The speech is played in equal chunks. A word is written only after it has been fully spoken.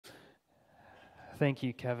Thank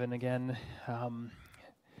you, Kevin, again.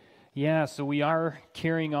 So we are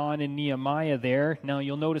carrying on in Nehemiah there. Now,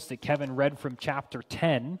 you'll notice that Kevin read from chapter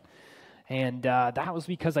 10, and that was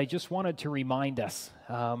because I just wanted to remind us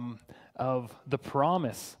of the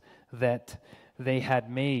promise that they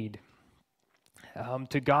had made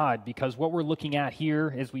to God, because what we're looking at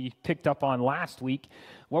here, as we picked up on last week,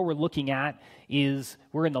 what we're looking at is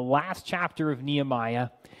we're in the last chapter of Nehemiah,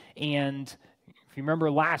 and if you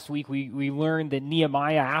remember last week, we learned that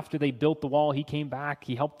Nehemiah, after they built the wall, he came back,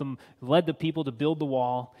 he helped them, led the people to build the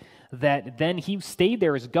wall, that then he stayed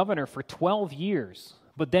there as governor for 12 years.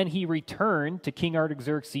 But then he returned to King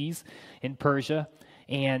Artaxerxes in Persia,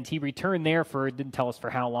 and he returned there for, it didn't tell us for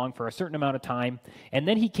how long, for a certain amount of time. And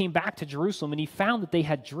then he came back to Jerusalem, and he found that they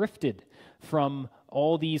had drifted from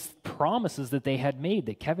all these promises that they had made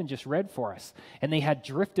that Kevin just read for us, and they had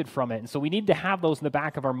drifted from it. And so we need to have those in the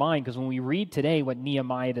back of our mind, because when we read today what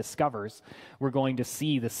Nehemiah discovers, we're going to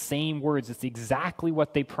see the same words. It's exactly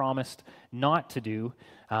what they promised not to do,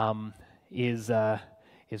 is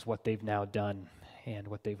what they've now done and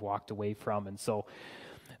what they've walked away from. And so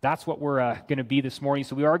that's what we're going to be this morning.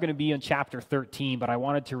 So we are going to be in chapter 13, but I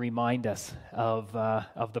wanted to remind us of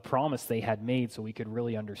the promise they had made so we could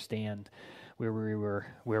really understand where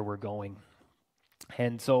we're going.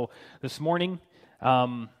 And so this morning,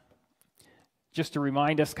 just to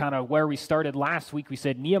remind us kind of where we started last week, we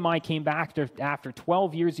said Nehemiah came back after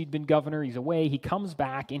 12 years he'd been governor. He's away. He comes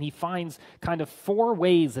back, and he finds kind of 4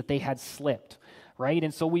 ways that they had slipped, right?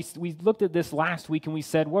 And so we looked at this last week, and we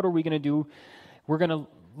said, what are we going to do? We're going to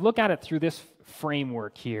look at it through this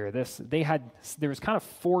framework here. There was kind of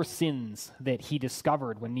 4 sins that he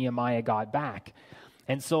discovered when Nehemiah got back.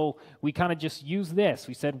 And so we kind of just used this.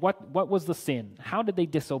 We said, what was the sin? How did they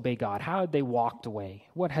disobey God? How had they walked away?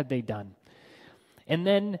 What had they done? And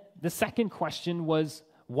then the second question was,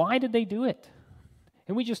 why did they do it?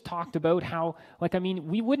 And we just talked about how,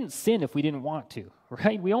 we wouldn't sin if we didn't want to,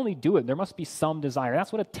 right? We only do it. There must be some desire.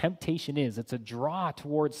 That's what a temptation is. It's a draw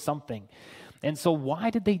towards something. And so why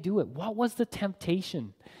did they do it? What was the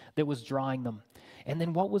temptation that was drawing them? And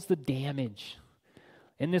then what was the damage?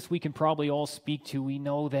 And this we can probably all speak to. We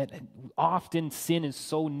know that often sin is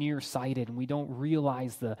so nearsighted, and we don't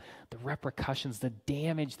realize the repercussions, the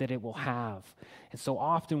damage that it will have. And so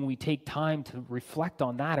often when we take time to reflect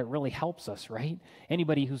on that, it really helps us, right?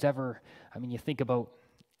 Anybody who's ever, you think about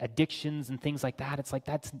addictions and things like that, it's like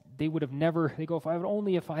they would have never, they go,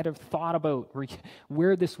 if I'd have thought about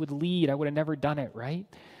where this would lead, I would have never done it, right?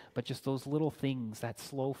 But just those little things, that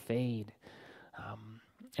slow fade.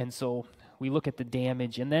 And so we look at the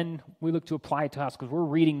damage, and then we look to apply it to us, because we're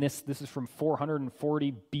reading this is from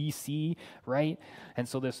 440 BC, right? And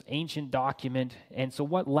so this ancient document, and so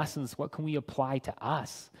what can we apply to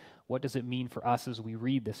us? What does it mean for us as we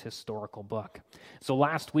read this historical book? So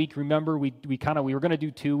last week, remember, we were going to do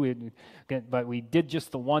 2, but we did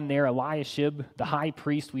just the one there, Eliashib, the high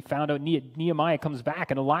priest. We found out Nehemiah comes back,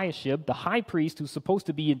 and Eliashib, the high priest who's supposed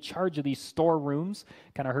to be in charge of these storerooms,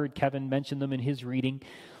 kind of heard Kevin mention them in his reading,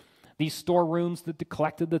 these storerooms that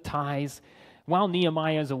collected the tithes. While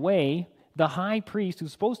Nehemiah is away, the high priest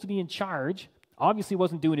who's supposed to be in charge obviously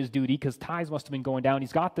wasn't doing his duty, because tithes must have been going down.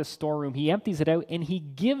 He's got this storeroom. He empties it out, and he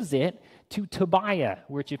gives it to Tobiah,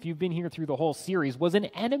 which, if you've been here through the whole series, was an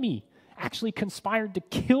enemy, actually conspired to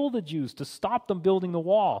kill the Jews, to stop them building the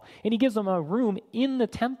wall. And he gives them a room in the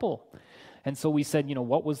temple. And so we said,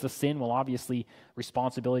 what was the sin? Well, obviously,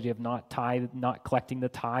 responsibility of not collecting the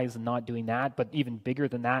tithes and not doing that. But even bigger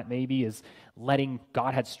than that, maybe, is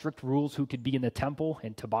God had strict rules who could be in the temple,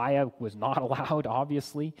 and Tobiah was not allowed,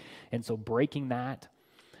 obviously. And so breaking that.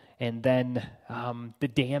 And then the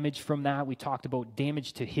damage from that, we talked about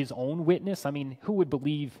damage to his own witness. Who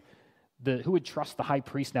would trust the high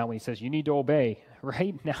priest now when he says, you need to obey,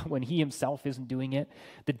 right? Now, when he himself isn't doing it.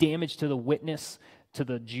 The damage to the witness to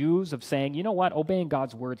the Jews of saying, you know what, obeying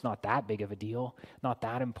God's word's not that big of a deal, not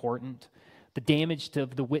that important. The damage to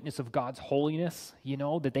the witness of God's holiness,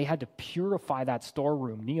 that they had to purify that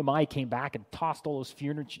storeroom. Nehemiah came back and tossed all those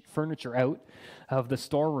furniture out of the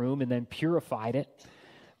storeroom and then purified it,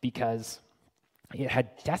 because it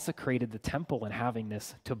had desecrated the temple and having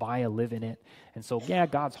this Tobiah live in it. And so,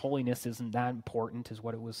 God's holiness isn't that important, is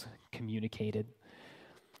what it was communicated.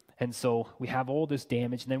 And so we have all this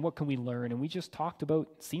damage, and then what can we learn? And we just talked about,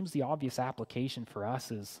 seems the obvious application for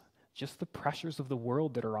us is just the pressures of the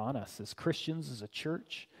world that are on us as Christians, as a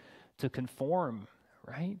church, to conform,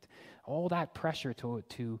 right? All that pressure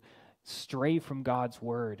to stray from God's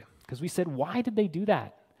word. Because we said, why did they do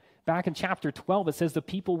that? back in chapter 12, it says the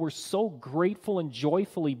people were so grateful and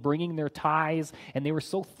joyfully bringing their tithes, and they were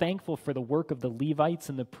so thankful for the work of the Levites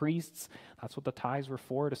and the priests. That's what the tithes were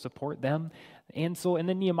for, to support them. And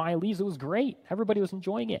then Nehemiah leaves. It was great. Everybody was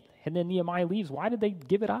enjoying it. And then Nehemiah leaves. Why did they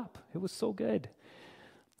give it up? It was so good.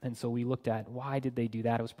 And so we looked at why did they do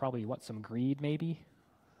that. It was probably, some greed maybe?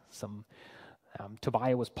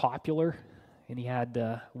 Tobiah was popular, and he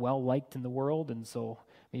had well-liked in the world, and so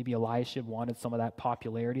maybe Eliashib wanted some of that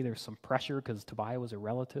popularity. There's some pressure because Tobiah was a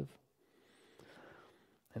relative.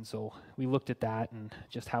 And so we looked at that and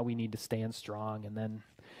just how we need to stand strong. And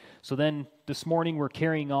then this morning we're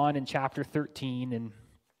carrying on in chapter 13, and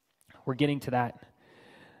we're getting to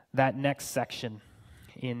that next section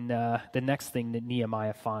in the next thing that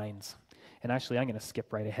Nehemiah finds. And actually, I'm going to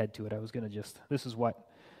skip right ahead to it. This is what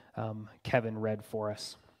Kevin read for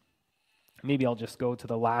us. Maybe I'll just go to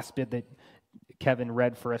the last bit that Kevin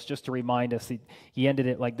read for us just to remind us. He ended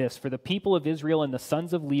it like this: "For the people of Israel and the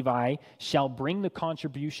sons of Levi shall bring the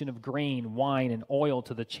contribution of grain, wine, and oil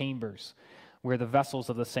to the chambers where the vessels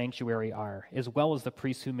of the sanctuary are, as well as the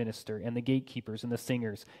priests who minister, and the gatekeepers and the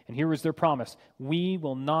singers." And here was their promise: we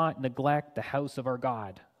will not neglect the house of our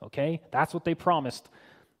God. Okay? That's what they promised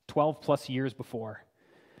 12 plus years before.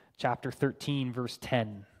 Chapter 13, verse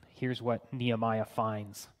 10. Here's what Nehemiah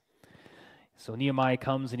finds. So Nehemiah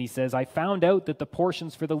comes and he says, "I found out that the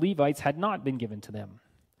portions for the Levites had not been given to them,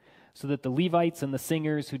 so that the Levites and the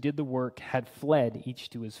singers who did the work had fled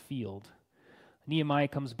each to his field." Nehemiah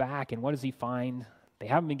comes back, and what does he find? They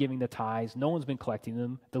haven't been giving the tithes. No one's been collecting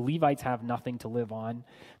them. The Levites have nothing to live on.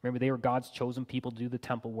 Remember, they were God's chosen people to do the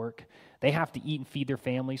temple work. They have to eat and feed their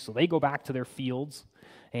families, so they go back to their fields,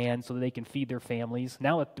 and so that they can feed their families.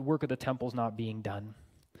 Now that the work of the temple is not being done.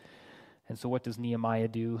 And so what does Nehemiah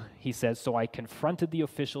do? He says, "So I confronted the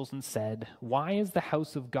officials and said, 'Why is the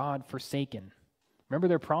house of God forsaken?'" Remember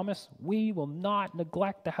their promise? We will not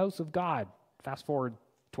neglect the house of God. Fast forward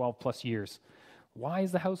 12 plus years. Why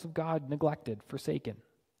is the house of God neglected, forsaken?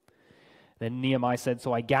 Then Nehemiah said,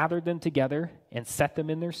 "So I gathered them together and set them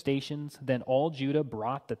in their stations. Then all Judah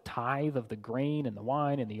brought the tithe of the grain and the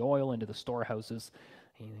wine and the oil into the storehouses."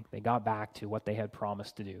 And they got back to what they had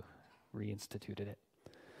promised to do, reinstituted it.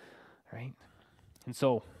 Right? And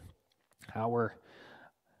so, our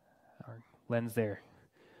lens there.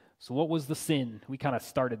 So what was the sin? We kind of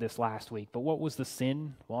started this last week, but what was the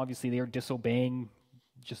sin? Well, obviously they were disobeying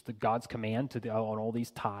just God's command on all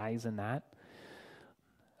these tithes and that.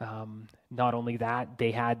 Not only that,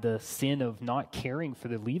 they had the sin of not caring for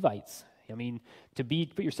the Levites. I mean,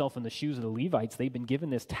 put yourself in the shoes of the Levites. They've been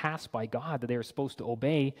given this task by God that they're supposed to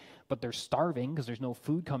obey, but they're starving because there's no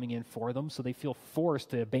food coming in for them, so they feel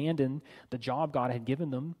forced to abandon the job God had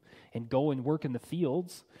given them and go and work in the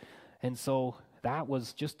fields. And so that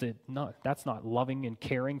was that's not loving and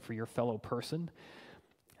caring for your fellow person.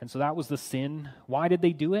 And so that was the sin. Why did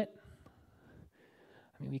they do it?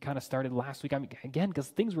 I mean, we kind of started last week, again, because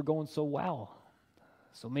things were going so well.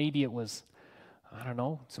 So maybe it was, I don't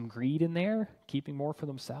know, some greed in there, keeping more for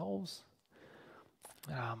themselves.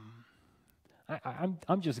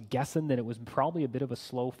 I'm just guessing that it was probably a bit of a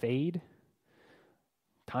slow fade.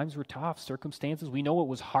 Times were tough, circumstances. We know it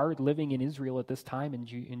was hard living in Israel at this time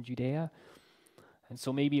in Judea. And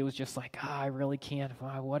so maybe it was just like, I really can't.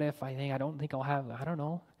 What if I don't think I'll have, I don't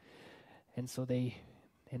know. And so they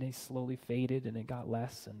slowly faded and it got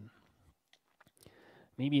less, and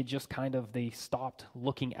maybe it just kind of, they stopped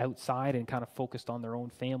looking outside and kind of focused on their own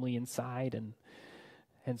family inside,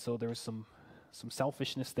 and so there was some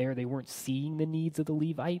selfishness there. They weren't seeing the needs of the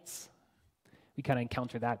Levites. We kind of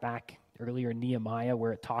encountered that back earlier in Nehemiah,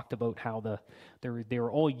 where it talked about how they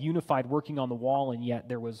were all unified working on the wall, and yet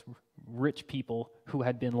there was rich people who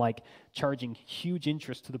had been like charging huge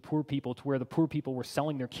interest to the poor people, to where the poor people were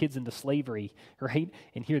selling their kids into slavery, right?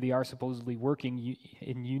 And here they are supposedly working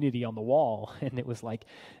in unity on the wall. And it was like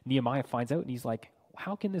Nehemiah finds out, and he's like,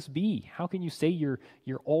 how can this be? How can you say you're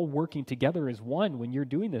all working together as one when you're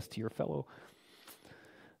doing this to your fellow?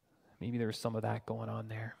 Maybe there's some of that going on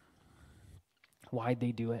there. Why'd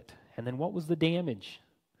they do it? And then what was the damage?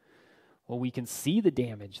 Well, we can see the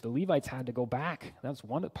damage. The Levites had to go back. That's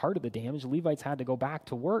one part of the damage. The Levites had to go back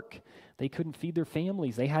to work. They couldn't feed their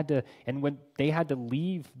families. They had to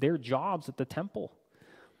leave their jobs at the temple.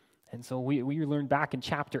 And so we learned back in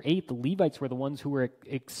chapter 8, the Levites were the ones who were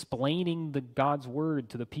explaining God's word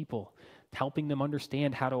to the people, helping them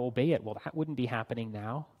understand how to obey it. Well, that wouldn't be happening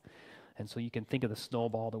now. And so you can think of the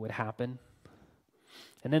snowball that would happen.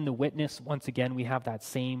 And then the witness, once again, we have that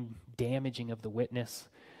same damaging of the witness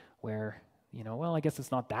where, I guess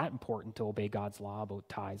it's not that important to obey God's law about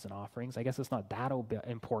tithes and offerings. I guess it's not that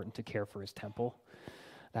important to care for his temple.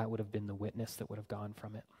 that would have been the witness that would have gone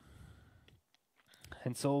from it.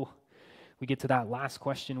 And so we get to that last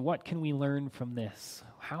question, what can we learn from this?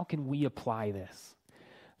 How can we apply this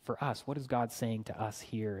for us? What is God saying to us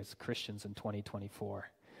here as Christians in 2024,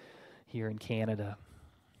 here in Canada?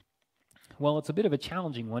 Well, it's a bit of a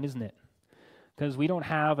challenging one, isn't it? Because we don't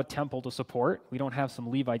have a temple to support. We don't have some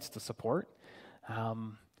Levites to support.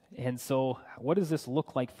 And so what does this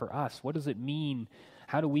look like for us? What does it mean?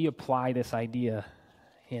 How do we apply this idea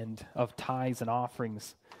of tithes and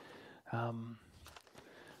offerings?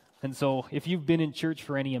 And so if you've been in church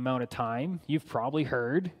for any amount of time, you've probably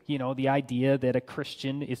heard, the idea that a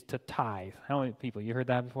Christian is to tithe. How many people, you heard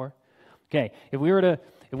that before? Okay, if we were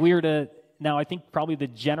to, now I think probably the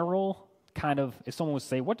general kind of, if someone would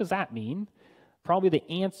say, what does that mean? Probably the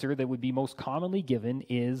answer that would be most commonly given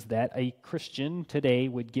is that a Christian today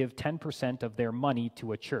would give 10% of their money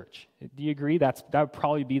to a church. Do you agree? That would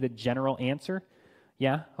probably be the general answer?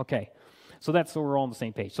 Yeah? Okay. So we're all on the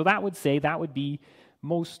same page. So that would be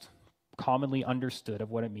most commonly understood of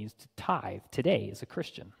what it means to tithe today as a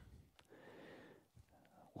Christian.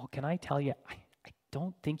 Well, can I tell you, I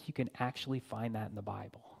don't think you can actually find that in the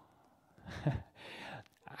Bible.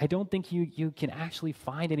 I don't think you can actually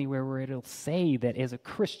find anywhere where it'll say that as a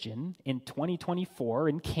Christian in 2024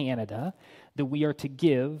 in Canada that we are to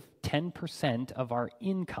give 10% of our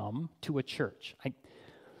income to a church.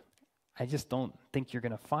 I just don't think you're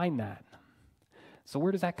going to find that. So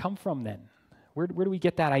where does that come from then? Where do we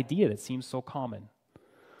get that idea that seems so common?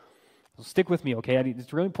 So stick with me, okay?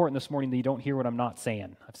 It's really important this morning that you don't hear what I'm not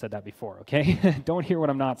saying. I've said that before, okay? Don't hear what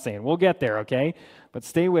I'm not saying. We'll get there, okay? But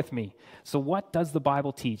stay with me. So what does the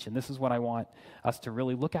Bible teach? And this is what I want us to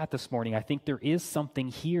really look at this morning. I think there is something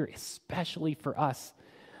here, especially for us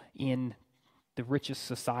in the richest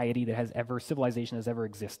society civilization has ever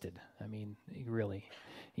existed. I mean, really,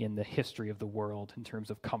 in the history of the world in terms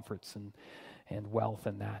of comforts and wealth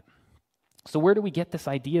and that. So where do we get this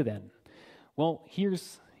idea then? Well,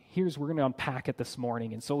 we're going to unpack it this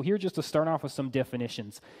morning. And so here, just to start off with some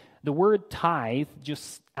definitions. The word tithe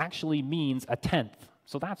just actually means a tenth.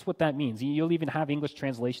 So that's what that means. You'll even have English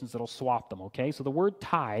translations that'll swap them, okay? So the word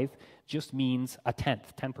tithe just means a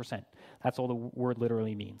tenth, 10%. That's all the word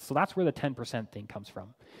literally means. So that's where the 10% thing comes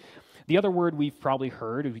from. The other word we've probably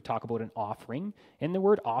heard is we talk about an offering. And the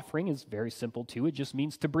word offering is very simple too. It just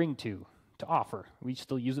means to bring to offer. We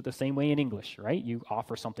still use it the same way in English, right? You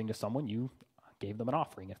offer something to someone, you gave them an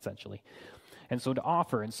offering, essentially. And so to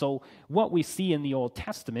offer. And so what we see in the Old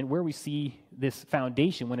Testament, where we see this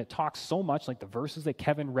foundation, when it talks so much, like the verses that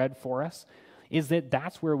Kevin read for us, is that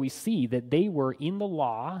that's where we see that they were in the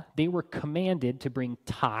law, they were commanded to bring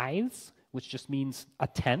tithes, which just means a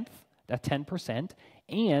tenth, a 10%,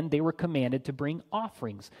 and they were commanded to bring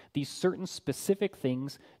offerings, these certain specific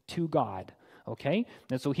things to God. Okay?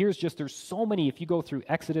 And so there's so many, if you go through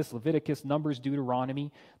Exodus, Leviticus, Numbers,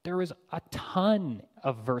 Deuteronomy, there is a ton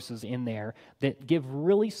of verses in there that give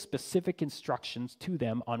really specific instructions to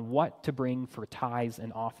them on what to bring for tithes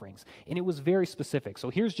and offerings. And it was very specific.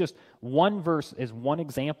 So here's just one verse as one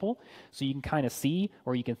example, so you can kind of see,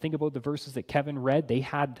 or you can think about the verses that Kevin read. They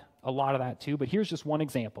had a lot of that too, but here's just one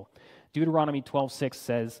example. Deuteronomy 12:6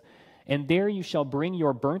 says, "And there you shall bring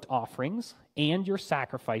your burnt offerings and your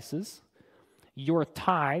sacrifices, your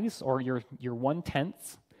tithes, or your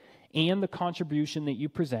 1/10, and the contribution that you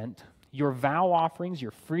present, your vow offerings,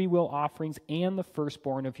 your free will offerings, and the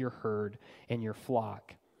firstborn of your herd and your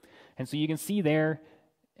flock." And so you can see there,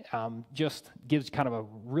 just gives kind of a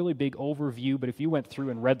really big overview, but if you went through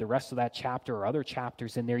and read the rest of that chapter or other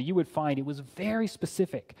chapters in there, you would find it was very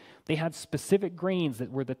specific. They had specific grains that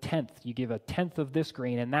were the 10th. You give a 10th of this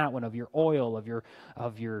grain and that one, of your oil,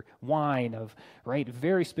 of your wine, right?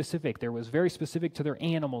 Very specific. There was very specific to their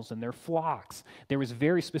animals and their flocks. There was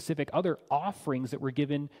very specific other offerings that were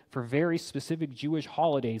given for very specific Jewish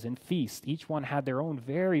holidays and feasts. Each one had their own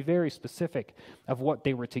very, very specific of what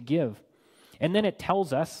they were to give. And then it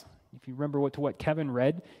tells us, if you remember what Kevin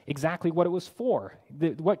read, exactly what it was for.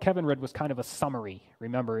 What Kevin read was kind of a summary.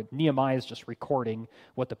 Remember, Nehemiah is just recording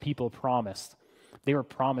what the people promised. They were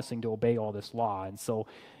promising to obey all this law. And so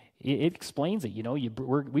it explains it.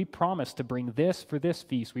 We promise to bring this for this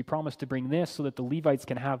feast. We promise to bring this so that the Levites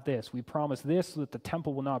can have this. We promise this so that the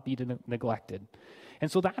temple will not be neglected.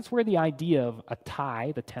 And so that's where the idea of a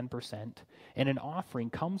tithe, the 10%, and an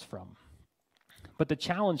offering comes from. But the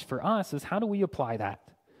challenge for us is, how do we apply that,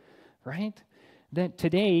 right? That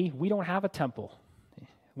today, we don't have a temple.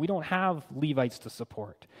 We don't have Levites to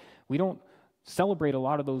support. We don't celebrate a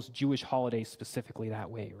lot of those Jewish holidays specifically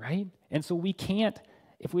that way, right? And so we can't,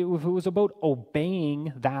 if it was about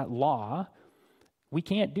obeying that law, we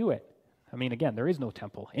can't do it. I mean, again, there is no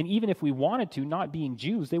temple. And even if we wanted to, not being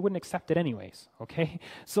Jews, they wouldn't accept it anyways, okay?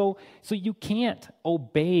 So you can't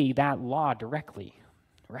obey that law directly,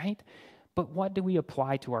 right? But what do we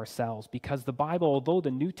apply to ourselves? Because the Bible, although the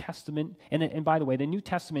New Testament, and by the way, the New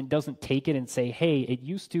Testament doesn't take it and say, hey, it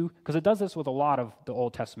used to, because it does this with a lot of the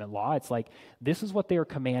Old Testament law. It's like, this is what they are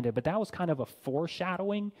commanded, but that was kind of a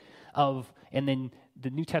foreshadowing of, and then the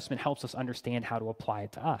New Testament helps us understand how to apply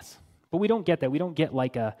it to us. But we don't get that. We don't get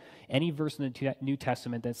like any verse in the New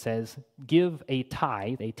Testament that says, give a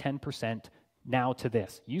tithe, a 10%, now to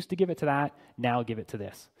this. You used to give it to that, now give it to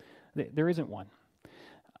this. There isn't one.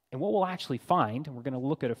 And what we'll actually find, and we're going to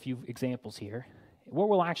look at a few examples here, what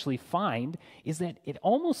we'll actually find is that it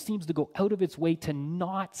almost seems to go out of its way to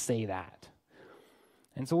not say that.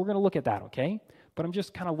 And so we're going to look at that, okay? But I'm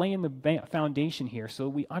just kind of laying the foundation here so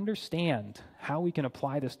we understand how we can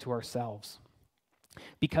apply this to ourselves.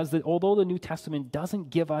 Because although the New Testament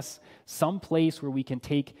doesn't give us some place where we can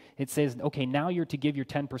take, it says, okay, now you're to give your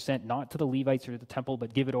 10% not to the Levites or to the temple,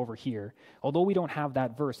 but give it over here. Although we don't have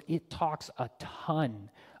that verse, it talks a ton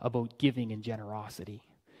about giving and generosity.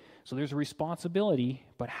 So there's a responsibility,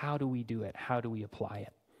 but how do we do it? How do we apply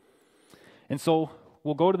it? And so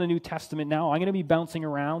we'll go to the New Testament now. I'm going to be bouncing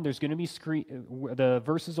around. There's going to be the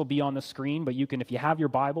verses will be on the screen, but you can, if you have your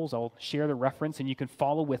Bibles, I'll share the reference and you can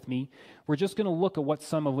follow with me. We're just going to look at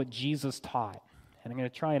some of what Jesus taught. And I'm going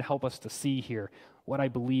to try and help us to see here what I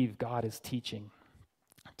believe God is teaching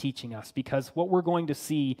us. Because what we're going to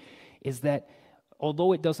see is that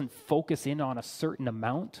although it doesn't focus in on a certain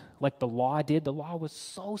amount like the law did, the law was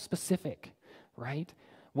so specific, right?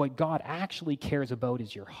 What God actually cares about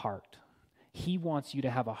is your heart. He wants you to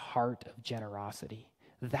have a heart of generosity.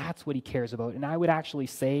 That's what he cares about. And I would actually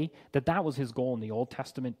say that was his goal in the Old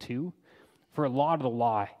Testament too. For a lot of the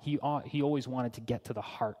law, he always wanted to get to the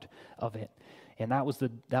heart of it. And that was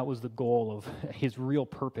the goal of his real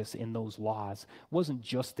purpose in those laws. It wasn't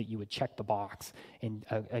just that you would check the box and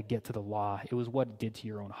get to the law. It was what it did to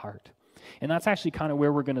your own heart. And that's actually kind of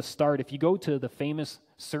where we're going to start. If you go to the famous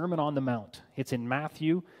Sermon on the Mount, it's in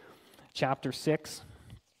Matthew chapter 6.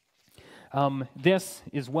 This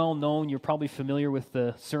is well known. You're probably familiar with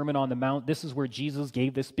the Sermon on the Mount. This is where Jesus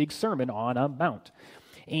gave this big sermon on a mount.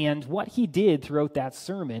 And what he did throughout that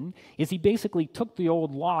sermon is he basically took the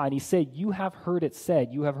old law and he said, you have heard it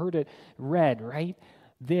said, you have heard it read, right?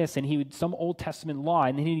 This, and he would, some Old Testament law,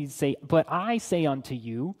 and then he'd say, but I say unto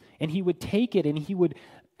you, and he would take it and he would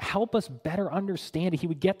help us better understand it. He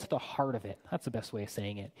would get to the heart of it. That's the best way of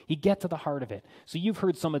saying it. He'd get to the heart of it. So you've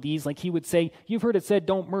heard some of these, like he would say, you've heard it said,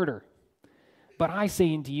 don't murder. But I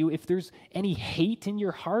say unto you, if there's any hate in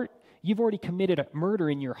your heart, you've already committed a murder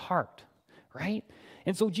in your heart, right?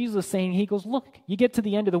 And so Jesus is saying, he goes, look, you get to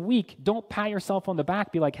the end of the week, don't pat yourself on the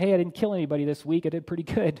back, be like, hey, I didn't kill anybody this week, I did pretty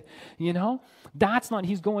good, you know? That's not,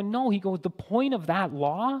 he's going, no, he goes, the point of that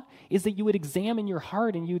law is that you would examine your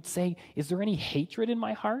heart and you would say, is there any hatred in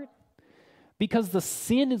my heart? Because the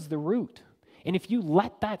sin is the root. And if you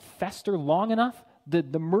let that fester long enough, the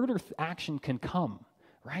murder action can come.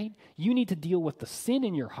 Right? You need to deal with the sin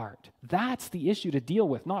in your heart. That's the issue to deal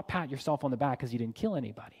with, not pat yourself on the back because you didn't kill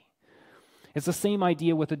anybody. It's the same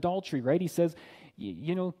idea with adultery, right? He says,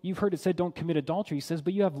 you know, you've heard it said don't commit adultery. He says,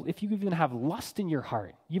 but if you even have lust in your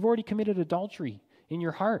heart, you've already committed adultery in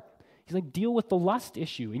your heart. He's like, deal with the lust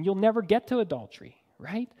issue and you'll never get to adultery,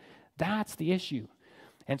 right? That's the issue.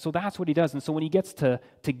 And so that's what he does. And so when he gets to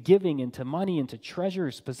giving and to money and to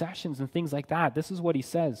treasures, possessions, and things like that, this is what he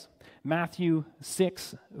says. Matthew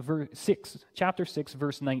chapter 6,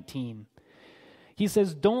 verse 19. He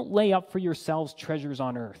says, don't lay up for yourselves treasures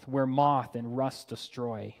on earth, where moth and rust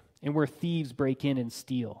destroy, and where thieves break in and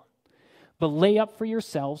steal. But lay up for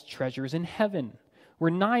yourselves treasures in heaven,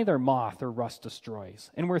 where neither moth or rust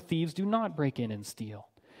destroys, and where thieves do not break in and steal.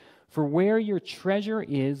 For where your treasure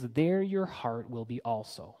is, there your heart will be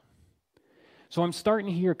also. So I'm starting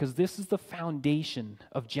here because this is the foundation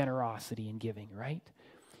of generosity and giving, right?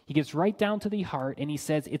 He gets right down to the heart and he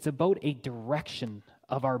says it's about a direction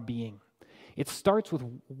of our being. It starts with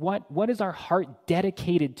what is our heart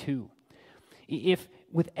dedicated to? If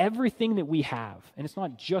with everything that we have, and it's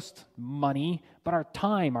not just money, but our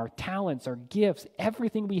time, our talents, our gifts,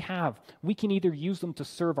 everything we have, we can either use them to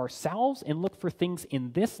serve ourselves and look for things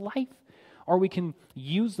in this life, or we can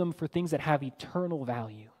use them for things that have eternal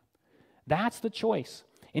value. That's the choice.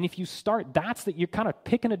 And if you start, you're kind of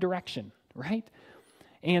picking a direction, right?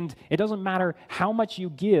 And it doesn't matter how much you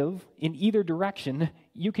give in either direction,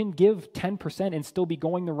 you can give 10% and still be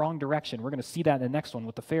going the wrong direction. We're going to see that in the next one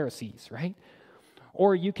with the Pharisees, right?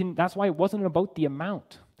 Or that's why it wasn't about the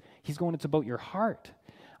amount. He's going, it's about your heart.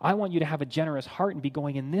 I want you to have a generous heart and be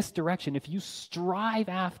going in this direction. If you strive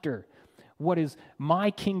after what is my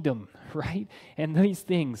kingdom, right, and these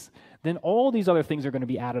things, then all these other things are going to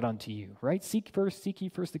be added unto you, right? Seek ye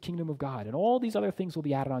first the kingdom of God, and all these other things will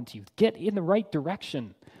be added unto you. Get in the right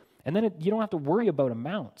direction, and then you don't have to worry about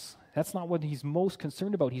amounts. That's not what he's most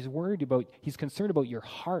concerned about. He's concerned about your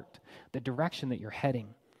heart, the direction that you're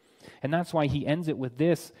heading. And that's why he ends it with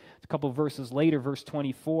this. A couple of verses later, verse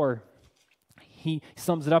 24, he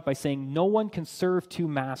sums it up by saying, no one can serve two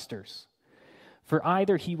masters, for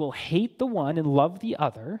either he will hate the one and love the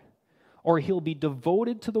other, or he'll be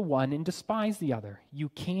devoted to the one and despise the other. You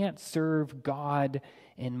can't serve God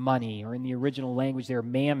and money. Or in the original language there,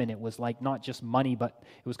 mammon, it was like not just money, but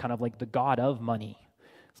it was kind of like the god of money.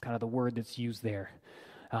 It's kind of the word that's used there.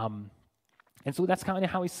 And so that's kind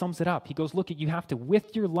of how he sums it up. He goes, look, you have to,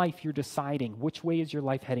 with your life, you're deciding which way is your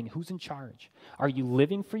life heading, who's in charge. Are you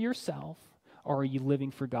living for yourself, or are you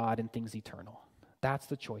living for God and things eternal? That's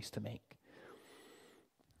the choice to make.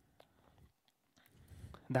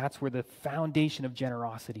 That's where the foundation of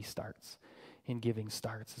generosity starts, and giving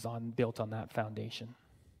starts, is built on that foundation.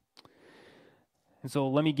 And so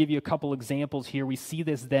let me give you a couple examples here. We see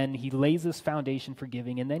this then. He lays this foundation for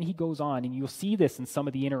giving, and then he goes on, and you'll see this in some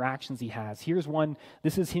of the interactions he has. Here's one.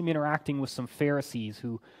 This is him interacting with some Pharisees,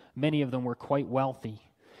 who many of them were quite wealthy.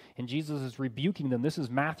 And Jesus is rebuking them. This is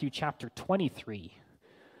Matthew chapter 23.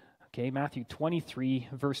 Okay, Matthew 23,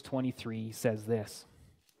 verse 23 says this.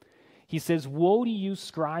 He says, woe to you,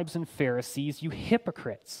 scribes and Pharisees, you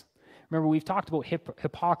hypocrites. Remember, we've talked about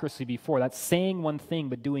hypocrisy before. That's saying one thing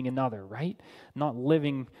but doing another, right? Not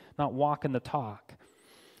living, not walking the talk.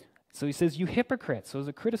 So he says, you hypocrites. So it's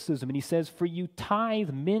a criticism. And he says, for you tithe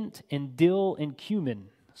mint and dill and cumin.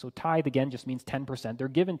 So tithe, again, just means 10%. They're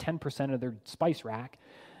given 10% of their spice rack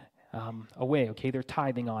away, okay? They're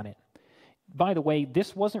tithing on it. By the way,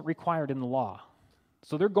 this wasn't required in the law.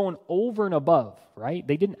 So they're going over and above, right?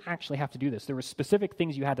 They didn't actually have to do this. There were specific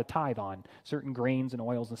things you had to tithe on, certain grains and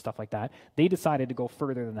oils and stuff like that. They decided to go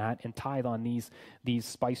further than that and tithe on these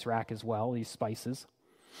spice rack as well, these spices.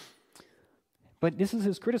 But this is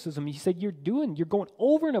his criticism. He said, you're going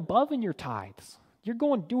over and above in your tithes. You're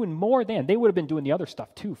doing more than. They would have been doing the other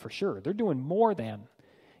stuff too, for sure. They're doing more than.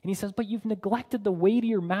 And he says, but you've neglected the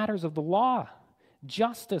weightier matters of the law,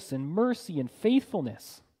 justice and mercy and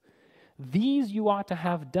faithfulness. These you ought to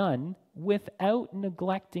have done without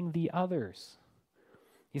neglecting the others.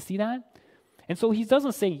 You see that? And so he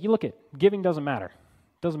doesn't say, you look at, giving doesn't matter.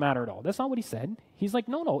 Doesn't matter at all. That's not what he said. He's like,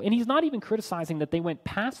 no. And he's not even criticizing that they went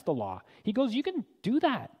past the law. He goes, you can do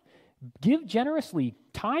that. Give generously.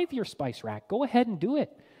 Tithe your spice rack. Go ahead and do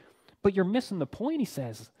it. But you're missing the point, he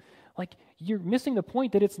says. Like, you're missing the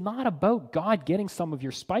point that it's not about God getting some of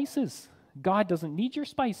your spices. God doesn't need your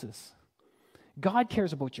spices. God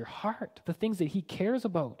cares about your heart. The things that he cares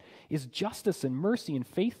about is justice and mercy and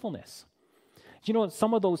faithfulness. You know,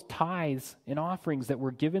 some of those tithes and offerings that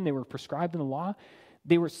were given, they were prescribed in the law,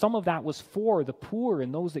 some of that was for the poor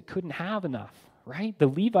and those that couldn't have enough, right? The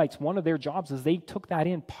Levites, one of their jobs is they took that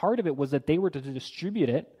in. Part of it was that they were to distribute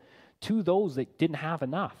it to those that didn't have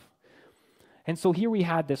enough. And so here we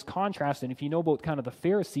had this contrast, and if you know about kind of the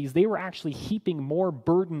Pharisees, they were actually heaping more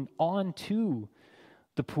burden onto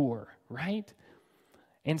the poor, right?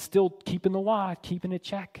 And still keeping the law, keeping it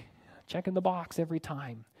checking the box every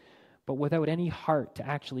time, but without any heart to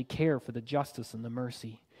actually care for the justice and the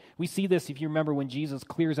mercy. We see this, if you remember, when Jesus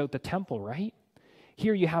clears out the temple, right?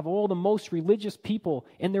 Here you have all the most religious people,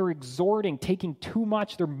 and they're exhorting, taking too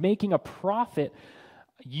much. They're making a profit,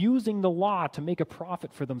 using the law to make a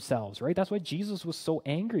profit for themselves, right? That's why Jesus was so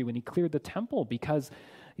angry when he cleared the temple, because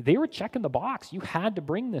they were checking the box. You had to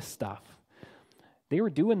bring this stuff. They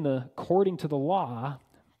were doing according to the law,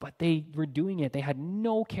 but they were doing it. They had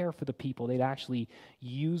no care for the people. They'd actually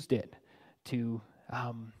used it to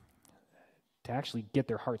actually get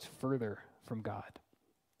their hearts further from God.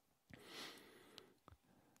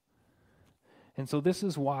 And so this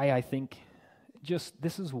is why I think,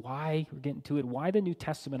 this is why we're getting to it, why the New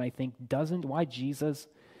Testament, I think, why Jesus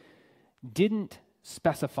didn't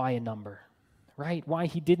specify a number, right? Why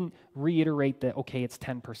he didn't reiterate that, okay, it's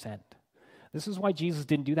 10%. This is why Jesus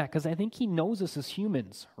didn't do that, because I think he knows us as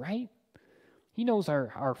humans, right? He knows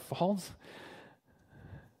our faults.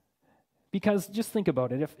 Because just think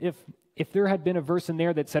about it. If there had been a verse in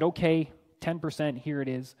there that said, okay, 10%, here it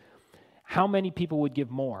is, how many people would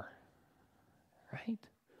give more, right?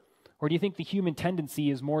 Or do you think the human tendency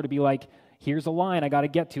is more to be like, here's a line I got to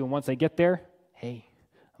get to, and once I get there, hey,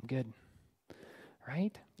 I'm good,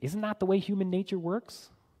 right? Isn't that the way human nature works?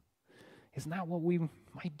 Isn't that what we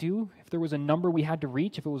might do if there was a number we had to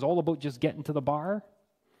reach, if it was all about just getting to the bar?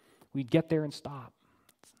 we'd get there and stop.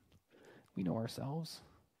 We know ourselves.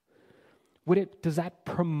 Does that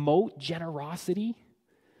promote generosity?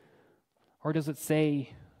 Or does it say,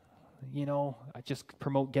 I just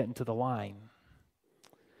promote getting to the line?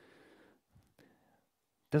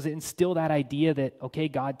 Does it instill that idea that, okay,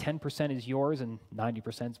 God, 10% is yours and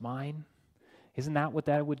 90% is mine? Isn't that what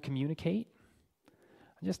that would communicate?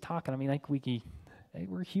 I'm just talking,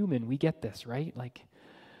 we're human, we get this, right?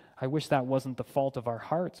 I wish that wasn't the fault of our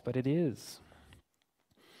hearts, but it is.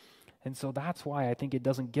 And so that's why I think it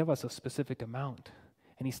doesn't give us a specific amount.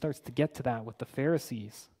 And he starts to get to that with the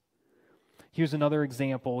Pharisees. Here's another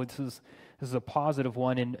example. This is a positive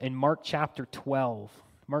one in Mark chapter 12.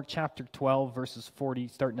 Mark chapter 12, verses 40,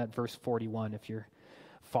 starting at verse 41, if you're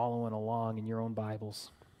following along in your own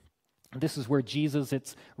Bibles. This is where Jesus,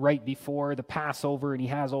 it's right before the Passover, and he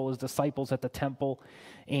has all his disciples at the temple,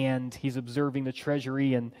 and he's observing the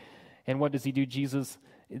treasury, and what does he do? Jesus,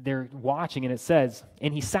 they're watching, and it says,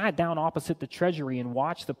 and he sat down opposite the treasury and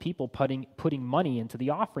watched the people putting money into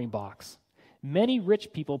the offering box. Many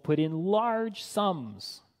rich people put in large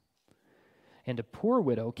sums. And a poor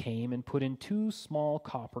widow came and put in 2 small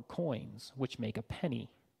copper coins, which make a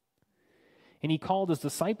penny. And he called his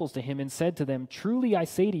disciples to him and said to them, truly I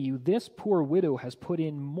say to you, this poor widow has put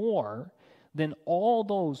in more than all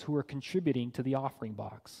those who are contributing to the offering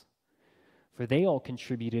box. For they all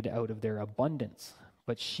contributed out of their abundance,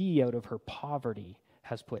 but she out of her poverty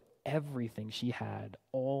has put everything she had,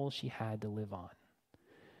 all she had to live on.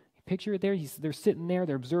 You picture it there? They're sitting there,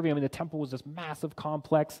 they're observing. The temple was this massive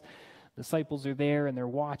complex. Disciples are there, and they're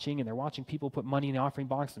watching people put money in the offering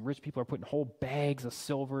box, and rich people are putting whole bags of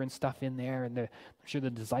silver and stuff in there, and I'm sure the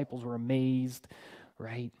disciples were amazed,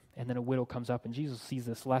 right? And then a widow comes up, and Jesus sees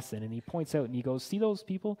this lesson, and he points out, and he goes, see those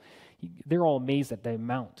people? They're all amazed at the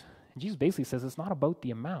amount. And Jesus basically says it's not about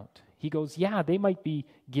the amount. He goes, yeah, they might be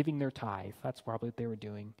giving their tithe. That's probably what they were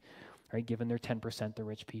doing, right? Giving their 10%, the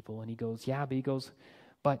rich people. And he goes,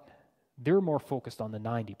 but they're more focused on the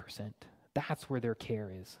 90%. That's where their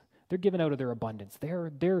care is. They're giving out of their abundance.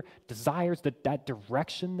 Their desires, that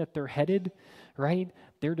direction that they're headed, right?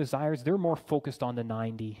 Their desires, they're more focused on the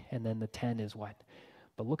 90, and then the 10 is what?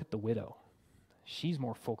 But look at the widow. She's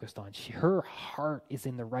more focused on, her heart is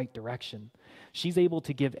in the right direction. She's able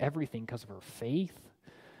to give everything because of her faith.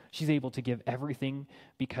 She's able to give everything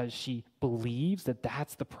because she believes that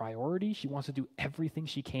that's the priority. She wants to do everything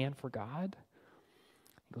she can for God.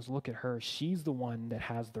 He goes, look at her. She's the one that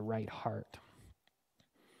has the right heart.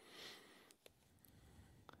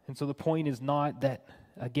 And so the point is not that,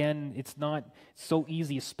 again, it's not so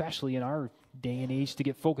easy, especially in our day and age, to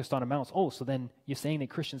get focused on amounts. Oh, so then you're saying that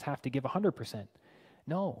Christians have to give 100%.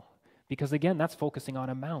 No, because again, that's focusing on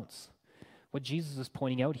amounts. What Jesus is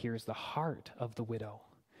pointing out here is the heart of the widow,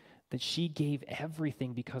 that she gave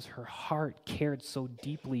everything because her heart cared so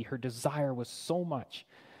deeply. Her desire was so much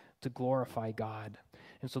to glorify God.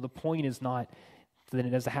 And so the point is not that it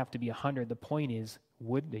doesn't have to be 100. The point is,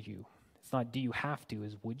 would you? It's not do you have to,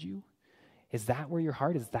 is would you? Is that where your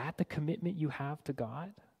heart is? That the commitment you have to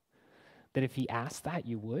God? That if he asked that,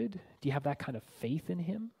 you would? Do you have that kind of faith in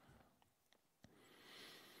him?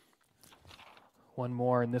 One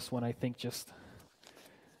more, and this one I think just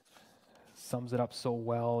sums it up so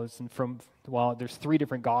well. There's 3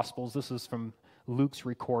 different Gospels. This is from Luke's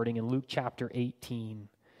recording in Luke chapter 18.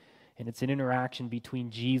 And it's an interaction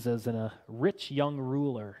between Jesus and a rich young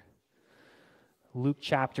ruler. Luke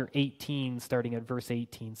chapter 18, starting at verse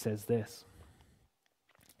 18, says this.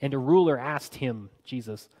 And a ruler asked him,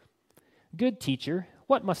 Jesus, good teacher,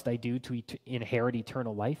 what must I do to inherit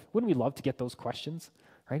eternal life? Wouldn't we love to get those questions?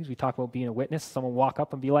 Right? As we talk about being a witness, someone walk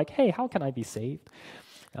up and be like, hey, how can I be saved?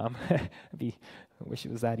 I wish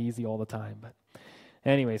it was that easy all the time. But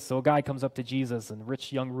anyway, so a guy comes up to Jesus, and a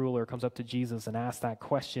rich young ruler comes up to Jesus and asks that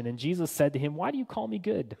question. And Jesus said to him, why do you call me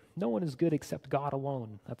good? No one is good except God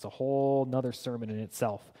alone. That's a whole nother sermon in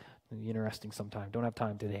itself. It'll be interesting sometime. Don't have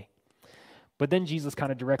time today. But then Jesus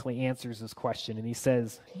kind of directly answers this question, and he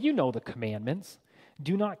says, you know the commandments.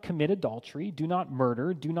 Do not commit adultery, do not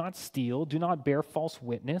murder, do not steal, do not bear false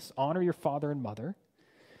witness, honor your father and mother.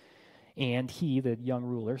 And he, the young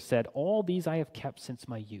ruler, said, all these I have kept since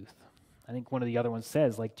my youth. I think one of the other ones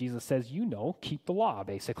says, like Jesus says, keep the law,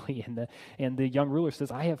 basically. And the young ruler says,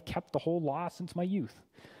 I have kept the whole law since my youth.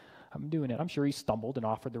 I'm doing it. I'm sure he stumbled and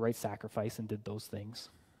offered the right sacrifice and did those things.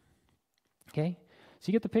 Okay? So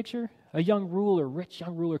you get the picture? A rich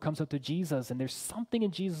young ruler comes up to Jesus, and there's something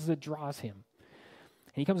in Jesus that draws him.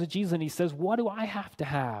 And he comes to Jesus and he says, what do I have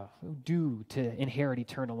to do to inherit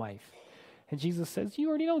eternal life? And Jesus says, you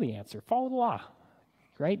already know the answer. Follow the law.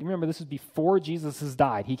 right? Remember, this is before Jesus has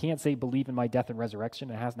died. He can't say, believe in my death and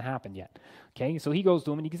resurrection. It hasn't happened yet. Okay, so he goes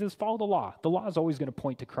to him and he says, follow the law. The law is always going to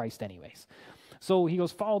point to Christ anyways. So he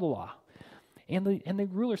goes, follow the law. And the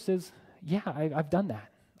ruler says, yeah, I've done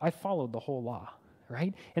that. I followed the whole law,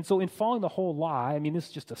 right? And so in following the whole law, I mean, this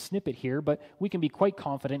is just a snippet here, but we can be quite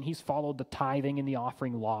confident he's followed the tithing and the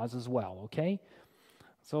offering laws as well, okay?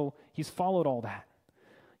 So he's followed all that.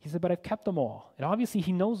 He said, but I've kept them all. And obviously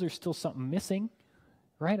he knows there's still something missing,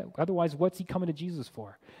 right? Otherwise, what's he coming to Jesus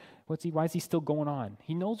for? Why is he still going on?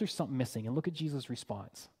 He knows there's something missing. And look at Jesus'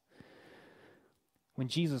 response. When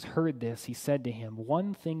Jesus heard this, he said to him,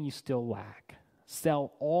 one thing you still lack.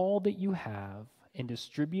 Sell all that you have and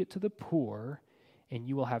distribute to the poor, and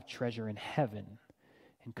you will have treasure in heaven,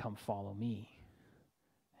 and come follow me.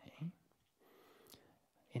 Okay?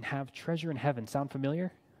 And have treasure in heaven. Sound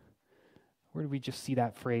familiar? Where did we just see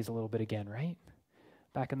that phrase a little bit again, right?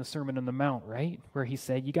 Back in the Sermon on the Mount, right? Where he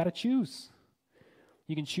said, you got to choose.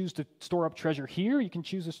 You can choose to store up treasure here. You can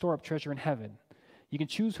choose to store up treasure in heaven. You can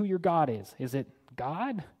choose who your God is. Is it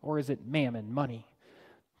God or is it mammon, money,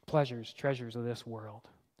 pleasures, treasures of this world?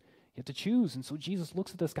 You have to choose. And so Jesus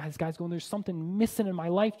looks at this guy. This guy's going, there's something missing in my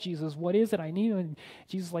life, Jesus. What is it I need? And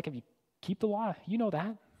Jesus is like, if you keep the law, you know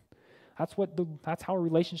that. That's how a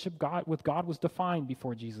relationship with God was defined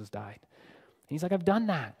before Jesus died. And he's like, I've done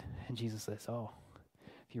that. And Jesus says, oh,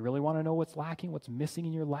 if you really want to know what's lacking, what's missing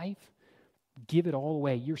in your life, give it all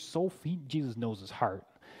away. Jesus knows his heart.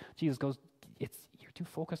 Jesus goes, you're too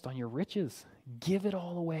focused on your riches. Give it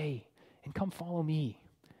all away and come follow me.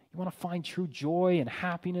 You want to find true joy and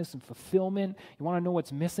happiness and fulfillment? You want to know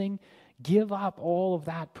what's missing? Give up all of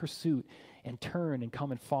that pursuit and turn and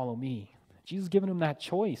come and follow me. Jesus is giving him that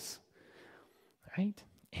choice, right?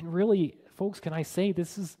 And really, folks, can I say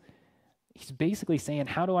he's basically saying,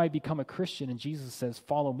 how do I become a Christian? And Jesus says,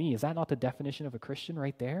 follow me. Is that not the definition of a Christian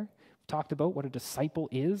right there? We talked about what a disciple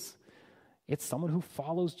is. It's someone who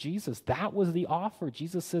follows Jesus. That was the offer.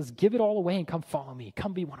 Jesus says, give it all away and come follow me.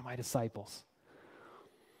 Come be one of my disciples.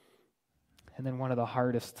 And then one of the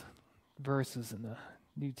hardest verses in the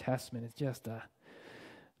New Testament is just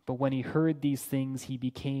but when he heard these things, he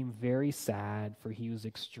became very sad, for he was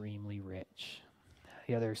extremely rich.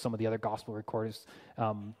 Some of the other gospel recorders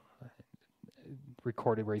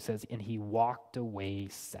recorded where he says, and he walked away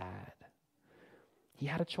sad. He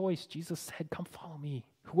had a choice. Jesus said, come follow me.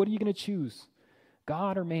 What are you going to choose?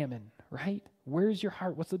 God or mammon, right? Where's your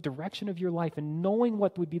heart? What's the direction of your life? And knowing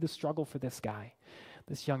what would be the struggle for this guy,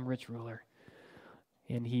 this young rich ruler.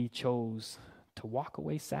 And he chose to walk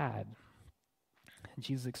away sad. And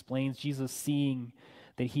Jesus explains, Jesus seeing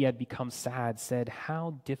that he had become sad, said,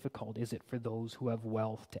 how difficult is it for those who have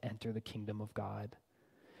wealth to enter the kingdom of God?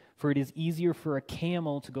 For it is easier for a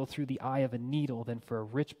camel to go through the eye of a needle than for a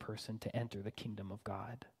rich person to enter the kingdom of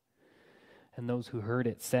God. And those who heard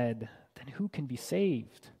it said, then who can be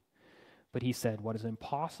saved? But he said, what is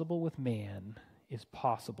impossible with man is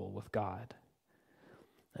possible with God.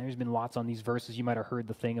 And there's been lots on these verses. You might have heard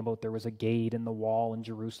the thing about there was a gate in the wall in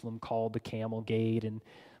Jerusalem called the Camel Gate,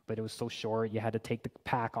 but it was so short you had to take the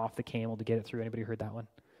pack off the camel to get it through. Anybody heard that one?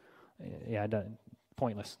 Yeah,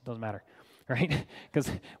 pointless. Doesn't matter, right? Because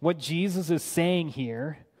what Jesus is saying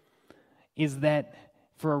here is that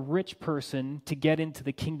for a rich person to get into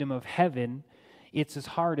the kingdom of heaven, it's as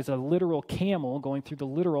hard as a literal camel going through the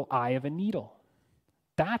literal eye of a needle.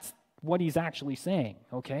 That's what he's actually saying,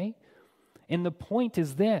 okay? And the point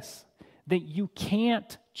is this, that you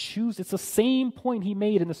can't choose. It's the same point he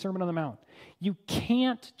made in the Sermon on the Mount. You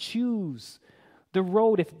can't choose the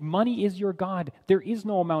road. If money is your God, there is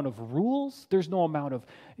no amount of rules. There's no amount of,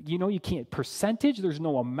 you can't percentage. There's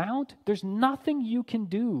no amount. There's nothing you can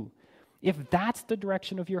do if that's the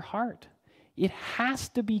direction of your heart. It has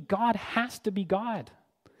to be God, has to be God.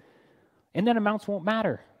 And then amounts won't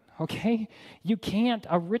matter. Okay?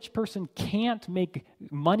 A rich person can't make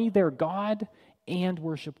money their God and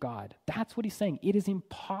worship God. That's what he's saying. It is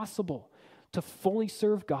impossible to fully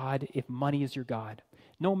serve God if money is your God.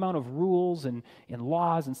 No amount of rules and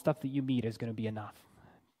laws and stuff that you meet is going to be enough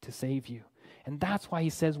to save you. And that's why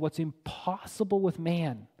he says what's impossible with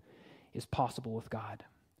man is possible with God.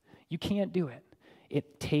 You can't do it.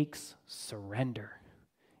 It takes surrender.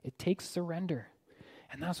 It takes surrender.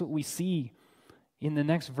 And that's what we see in the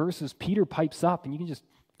next verses. Peter pipes up, and you can just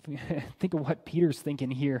think of what Peter's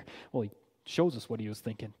thinking here. Well, he shows us what he was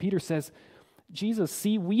thinking. Peter says, Jesus,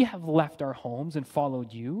 see, we have left our homes and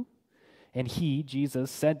followed you. And he, Jesus,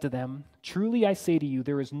 said to them, truly I say to you,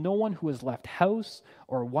 there is no one who has left house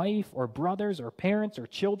or wife or brothers or parents or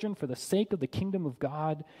children for the sake of the kingdom of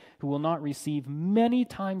God who will not receive many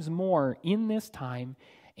times more in this time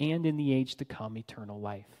and in the age to come, eternal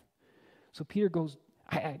life. So Peter goes,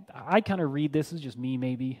 I kind of read this, is just me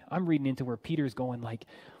maybe. I'm reading into where Peter's going like,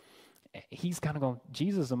 he's kind of going,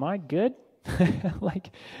 Jesus, am I good?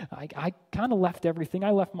 Like, I kind of left everything.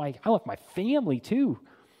 I left my family too.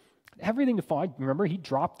 Everything to follow. Remember, he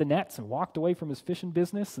dropped the nets and walked away from his fishing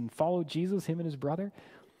business and followed Jesus, him and his brother.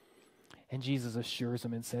 And Jesus assures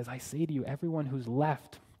him and says, I say to you, everyone who's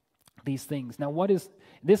left these things. Now, what is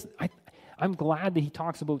this? I'm glad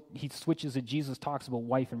that Jesus talks about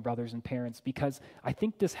wife and brothers and parents, because I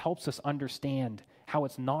think this helps us understand how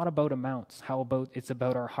it's not about amounts, it's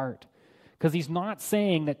about our heart. Because he's not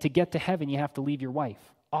saying that to get to heaven you have to leave your wife,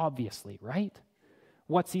 obviously, right?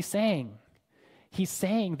 What's he saying? He's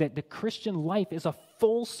saying that the Christian life is a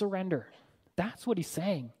full surrender. That's what he's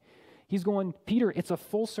saying. He's going, Peter, it's a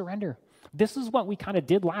full surrender. This is what we kind of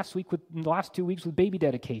did in the last 2 weeks with baby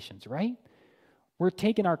dedications, right? We're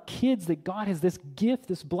taking our kids that God has this gift,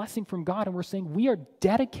 this blessing from God, and we're saying, we are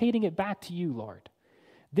dedicating it back to you, Lord.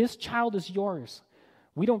 This child is yours.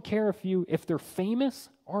 We don't care if they're famous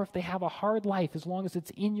or if they have a hard life, as long as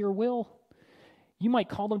it's in your will. You might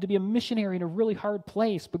call them to be a missionary in a really hard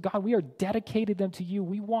place, but God, we are dedicated them to you.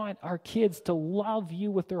 We want our kids to love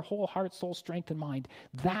you with their whole heart, soul, strength, and mind.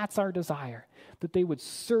 That's our desire, that they would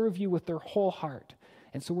serve you with their whole heart.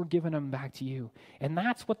 And so we're giving them back to you. And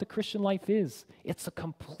that's what the Christian life is. It's a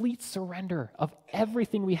complete surrender of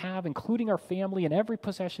everything we have, including our family and every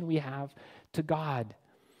possession we have, to God.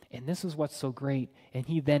 And this is what's so great. And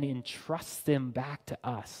he then entrusts them back to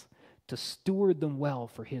us to steward them well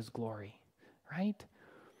for his glory, right?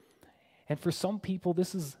 And for some people,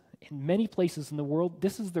 this is, in many places in the world,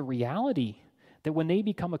 this is the reality, that when they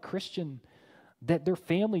become a Christian, that their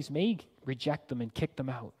families may reject them and kick them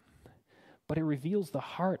out. But it reveals the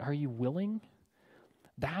heart. Are you willing?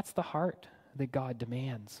 That's the heart that God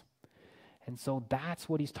demands. And so that's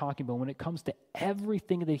what he's talking about when it comes to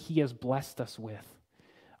everything that he has blessed us with.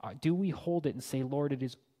 Do we hold it and say, Lord, it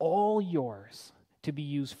is all yours to be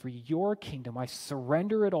used for your kingdom. I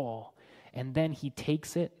surrender it all. And then he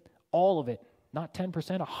takes it, all of it, not 10%,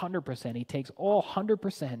 100%. He takes all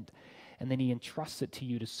 100%, and then he entrusts it to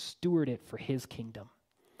you to steward it for his kingdom.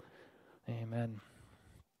 Amen.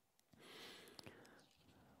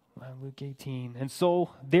 Luke 18. And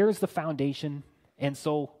so there's the foundation. And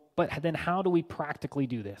so, but then how do we practically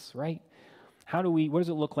do this, right? What does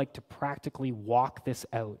it look like to practically walk this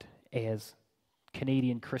out as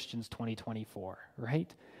Canadian Christians 2024,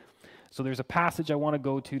 right? So there's a passage I want to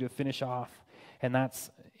go to finish off, and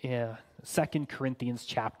that's 2 Corinthians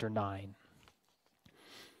chapter 9.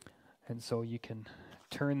 And so you can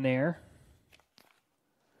turn there.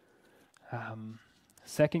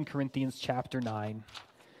 2 Corinthians chapter 9.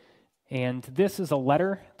 And this is a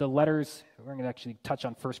letter. The letters, we're going to actually touch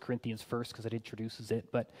on 1 Corinthians first because it introduces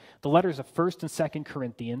it. But the letters of 1 and 2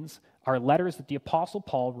 Corinthians are letters that the Apostle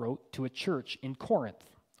Paul wrote to a church in Corinth.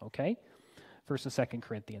 Okay? 1 and 2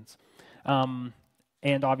 Corinthians. And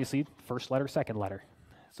obviously, first letter, second letter.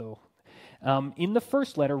 So in the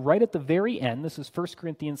first letter, right at the very end, this is 1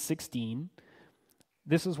 Corinthians 16,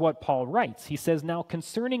 this is what Paul writes. He says, now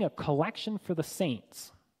concerning a collection for the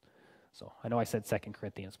saints. So I know I said 2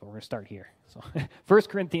 Corinthians, but we're going to start here. So 1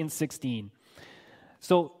 Corinthians 16.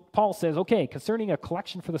 So Paul says, okay, concerning a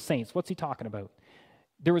collection for the saints, what's he talking about?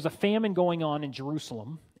 There was a famine going on in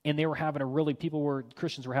Jerusalem, and they were having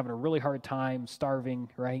Christians were having a really hard time, starving,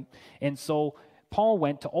 right? And so Paul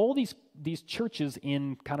went to all these churches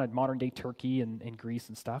in kind of modern-day Turkey and Greece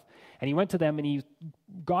and stuff, and he went to them and he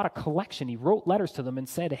got a collection. He wrote letters to them and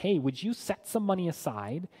said, hey, would you set some money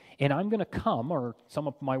aside, and I'm going to come, or some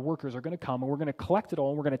of my workers are going to come, and we're going to collect it all,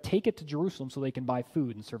 and we're going to take it to Jerusalem so they can buy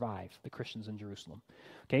food and survive, the Christians in Jerusalem.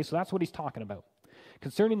 Okay, so that's what he's talking about.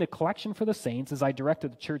 Concerning the collection for the saints, as I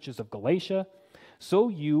directed the churches of Galatia, so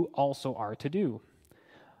you also are to do.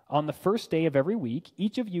 On the first day of every week,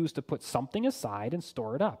 each of you is to put something aside and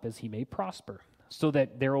store it up as he may prosper, so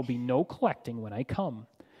that there will be no collecting when I come.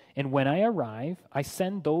 And when I arrive, I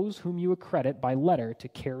send those whom you accredit by letter to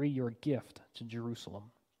carry your gift to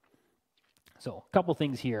Jerusalem. So a couple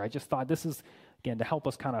things here. I just thought this is, again, to help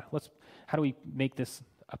us how do we make this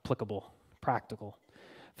applicable, practical?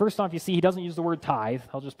 First off, you see, he doesn't use the word tithe.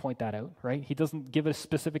 I'll just point that out, right? He doesn't give a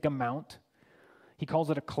specific amount. He calls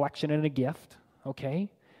it a collection and a gift,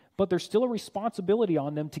 okay? But there's still a responsibility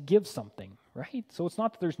on them to give something, right? So it's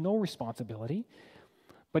not that there's no responsibility,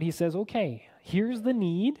 but he says, okay, here's the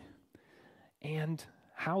need, and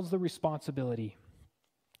how's the responsibility?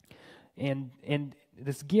 And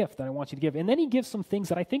this gift that I want you to give. And then he gives some things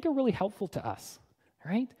that I think are really helpful to us,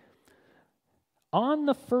 right? On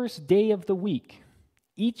the first day of the week,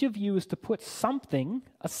 Each of you is to put something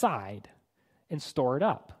aside and store it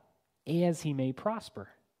up as he may prosper.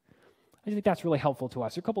 I think that's really helpful to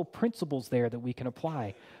us. There are a couple of principles there that we can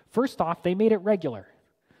apply. First off, they made it regular.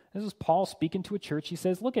 This is Paul speaking to a church. He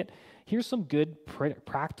says, look, here's some good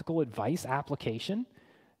practical advice, application.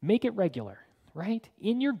 Make it regular, right?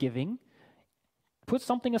 In your giving, put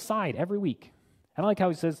something aside every week. And I like how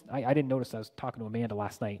he says, I didn't notice, I was talking to Amanda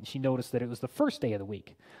last night, and she noticed that it was the first day of the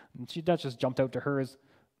week. And that just jumped out to her as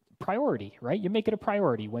priority, right? You make it a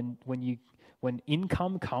priority. When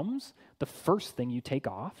income comes, the first thing you take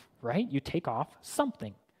off, right? You take off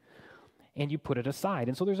something. And you put it aside.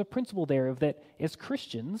 And so there's a principle there of that as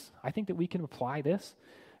Christians, I think that we can apply this,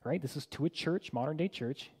 right? This is to a church, modern day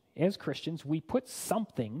church. As Christians, we put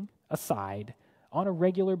something aside on a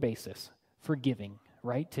regular basis for giving,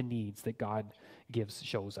 right? To needs that God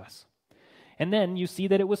shows us. And then you see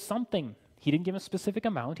that it was something. He didn't give a specific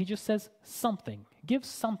amount. He just says something. Give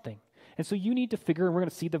something. And so you need to figure, and we're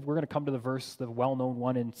going to come to the verse, the well-known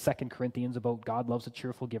one in 2 Corinthians about God loves a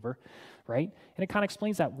cheerful giver, right? And it kind of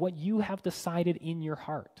explains that, what you have decided in your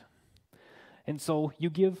heart. And so you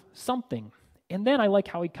give something. And then I like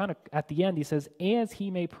how he kind of, at the end, he says, as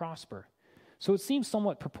he may prosper. So it seems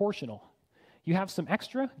somewhat proportional. You have some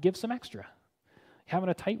extra, give some extra. Having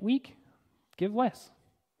a tight week, give less.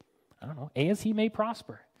 I don't know, as he may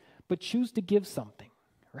prosper. But choose to give something,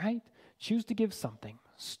 right? Choose to give something.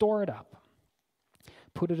 Store it up.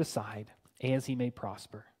 Put it aside as he may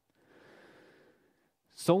prosper,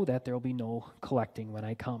 so that there will be no collecting when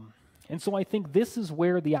I come. And so I think this is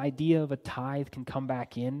where the idea of a tithe can come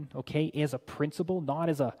back in, okay, as a principle, not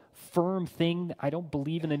as a firm thing. I don't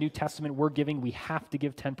believe in the New Testament we're giving, we have to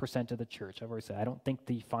give 10% to the church. I've already said, I don't think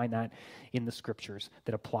that you find that in the scriptures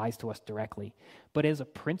that applies to us directly. But as a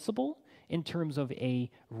principle, in terms of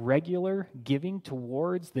a regular giving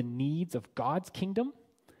towards the needs of God's kingdom,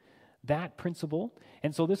 that principle.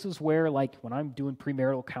 And so this is where, like, when I'm doing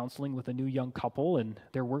premarital counseling with a new young couple and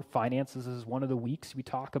their work finances is one of the weeks we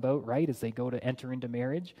talk about, right, as they go to enter into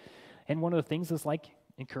marriage. And one of the things is like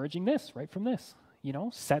encouraging this, right, from this, you know,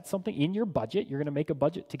 set something in your budget. You're going to make a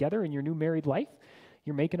budget together in your new married life.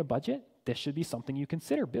 You're making a budget. This should be something you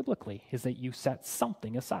consider biblically, is that you set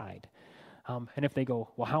something aside. And if they go,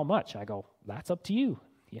 well, how much? I go, that's up to you.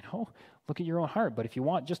 You know, look at your own heart. But if you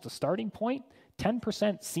want just a starting point,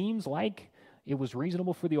 10% seems like it was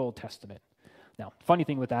reasonable for the Old Testament. Now, funny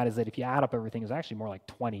thing with that is that if you add up everything, it's actually more like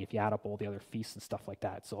 20 if you add up all the other feasts and stuff like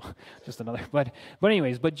that. So just another, but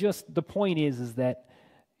just the point is that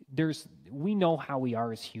we know how we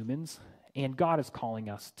are as humans, and God is calling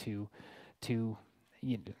us to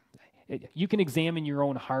you can examine your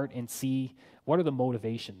own heart and see what are the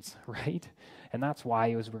motivations, right? And that's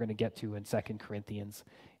why, as we're going to get to in 2 Corinthians,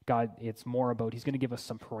 God, it's more about, he's going to give us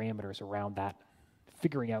some parameters around that,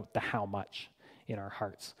 figuring out the how much in our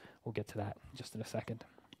hearts. We'll get to that just in a second.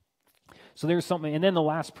 So there's something, and then the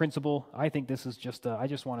last principle, I think this is just, I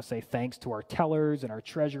just want to say thanks to our tellers and our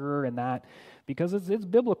treasurer and that, because it's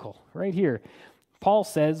biblical right here. Paul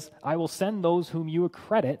says, I will send those whom you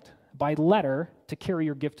accredit by letter to carry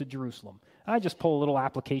your gift to Jerusalem. I just pull a little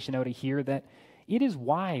application out of here that it is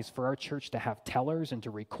wise for our church to have tellers and to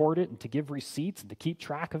record it and to give receipts and to keep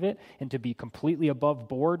track of it and to be completely above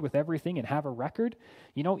board with everything and have a record.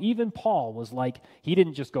 You know, even Paul was like, he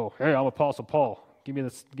didn't just go, hey, I'm Apostle Paul, give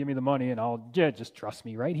me the money and just trust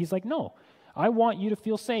me, right? He's like, no, I want you to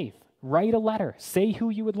feel safe. Write a letter. Say who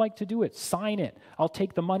you would like to do it. Sign it. I'll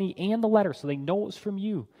take the money and the letter so they know it was from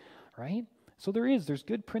you, right? So there's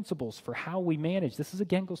good principles for how we manage. This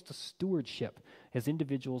again goes to stewardship as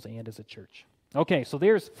individuals and as a church. Okay, so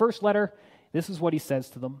there's first letter. This is what he says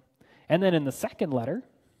to them. And then in the second letter,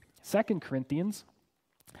 2 Corinthians,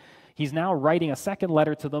 he's now writing a second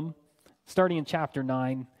letter to them, starting in chapter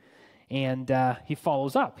 9, and he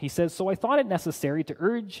follows up. He says, so I thought it necessary to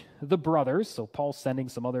urge the brothers, so Paul's sending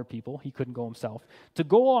some other people, he couldn't go himself, to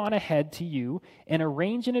go on ahead to you and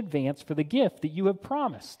arrange in advance for the gift that you have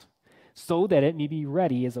promised, so that it may be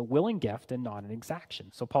ready as a willing gift and not an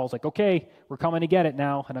exaction. So Paul's like, okay, we're coming to get it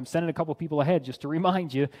now, and I'm sending a couple people ahead just to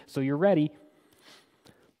remind you, so you're ready.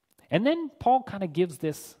 And then Paul kind of gives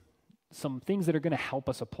this some things that are going to help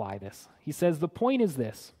us apply this. He says, the point is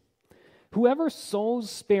this: whoever sows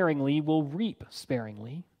sparingly will reap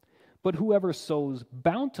sparingly, but whoever sows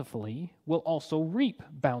bountifully will also reap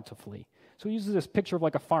bountifully. So he uses this picture of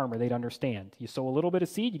like a farmer they'd understand. You sow a little bit of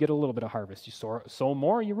seed, you get a little bit of harvest. You sow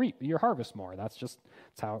more, you harvest more. That's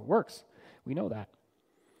how it works. We know that.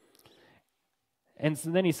 And so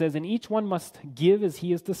then he says, and each one must give as he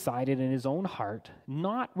has decided in his own heart,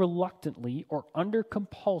 not reluctantly or under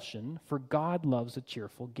compulsion, for God loves a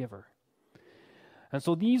cheerful giver. And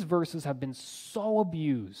so these verses have been so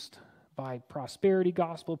abused by prosperity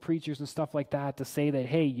gospel preachers and stuff like that to say that,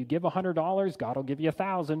 hey, you give $100, God will give you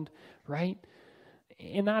 1,000, right?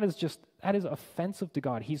 And that is offensive to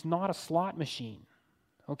God. He's not a slot machine,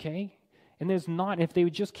 okay? And if they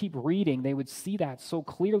would just keep reading, they would see that so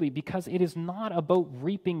clearly, because it is not about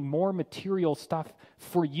reaping more material stuff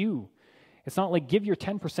for you. It's not like give your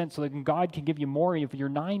 10% so that God can give you more if you're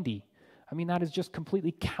 90. I mean, that is just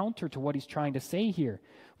completely counter to what he's trying to say here.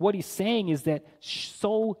 What he's saying is that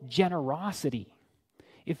sow generosity.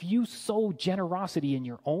 If you sow generosity in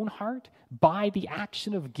your own heart by the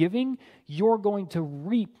action of giving, you're going to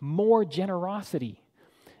reap more generosity.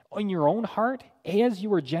 In your own heart, as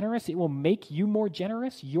you are generous, it will make you more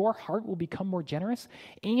generous. Your heart will become more generous,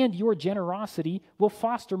 and your generosity will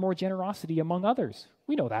foster more generosity among others.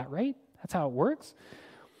 We know that, right? That's how it works.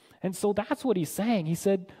 And so that's what he's saying. He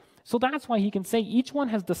said, so that's why he can say each one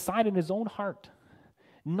has decided in his own heart,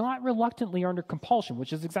 not reluctantly or under compulsion,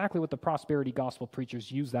 which is exactly what the prosperity gospel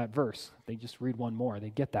preachers use that verse. They just read one more.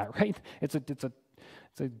 They get that, right? It's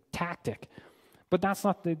a tactic. But that's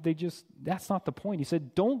not the point. He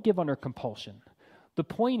said, don't give under compulsion. The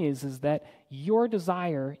point is that your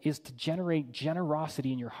desire is to generate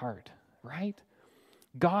generosity in your heart, right?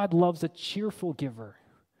 God loves a cheerful giver.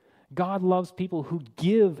 God loves people who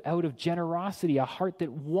give out of generosity, a heart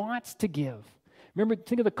that wants to give. Remember,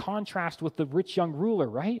 think of the contrast with the rich young ruler,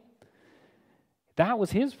 right? That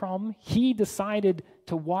was his problem. He decided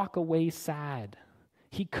to walk away sad.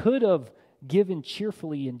 He could have given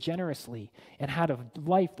cheerfully and generously and had a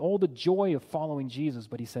life, all the joy of following Jesus,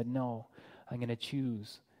 but he said, no, I'm going to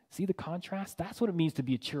choose. See the contrast? That's what it means to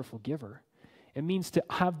be a cheerful giver. It means to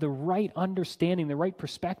have the right understanding, the right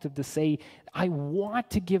perspective to say, I want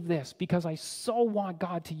to give this because I so want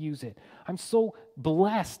God to use it. I'm so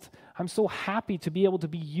blessed. I'm so happy to be able to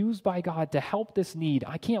be used by God to help this need.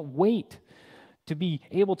 I can't wait to be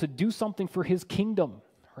able to do something for his kingdom,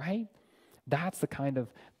 right? That's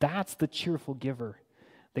the cheerful giver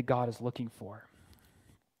that God is looking for.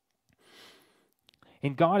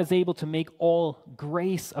 And God is able to make all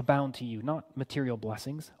grace abound to you, not material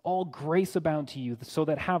blessings, all grace abound to you, so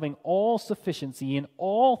that having all sufficiency in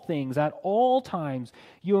all things at all times,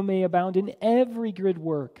 you may abound in every good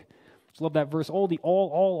work. Just love that verse,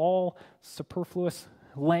 all superfluous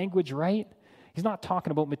language, right? He's not talking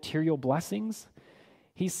about material blessings.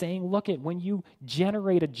 He's saying, look at when you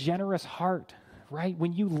generate a generous heart, right?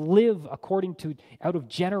 When you live out of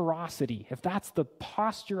generosity, if that's the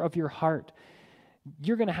posture of your heart,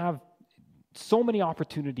 you're going to have so many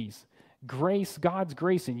opportunities. Grace, God's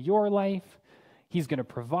grace in your life. He's going to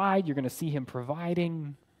provide. You're going to see him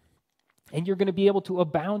providing. And you're going to be able to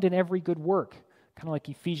abound in every good work. Kind of like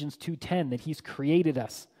Ephesians 2:10, that he's created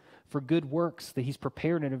us for good works, that he's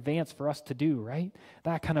prepared in advance for us to do, right?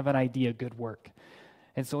 That kind of an idea, good work.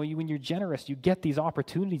 And so when you're generous, you get these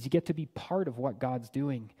opportunities. You get to be part of what God's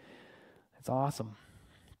doing. It's awesome.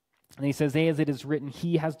 And he says, as it is written,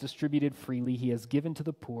 he has distributed freely. He has given to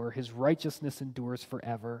the poor. His righteousness endures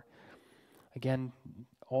forever. Again,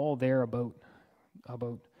 all there about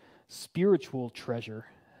spiritual treasure,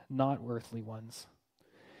 not earthly ones.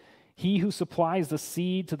 He who supplies the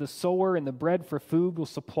seed to the sower and the bread for food will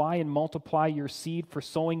supply and multiply your seed for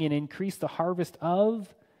sowing and increase the harvest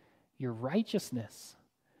of your righteousness.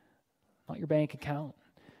 Not your bank account.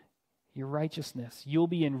 Your righteousness. You'll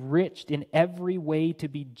be enriched in every way to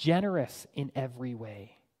be generous in every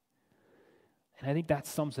way. And I think that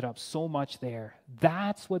sums it up so much there.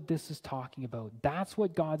 That's what this is talking about. That's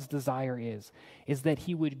what God's desire is that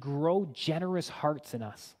he would grow generous hearts in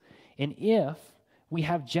us. And if we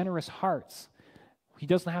have generous hearts, he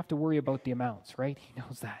doesn't have to worry about the amounts, right? He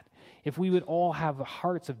knows that. If we would all have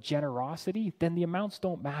hearts of generosity, then the amounts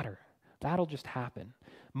don't matter. That'll just happen.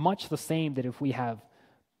 Much the same that if we have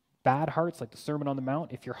bad hearts, like the Sermon on the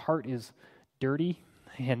Mount, if your heart is dirty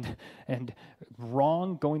and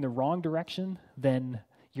wrong, going the wrong direction, then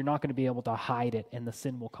you're not going to be able to hide it, and the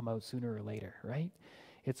sin will come out sooner or later, right?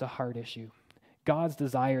 It's a heart issue. God's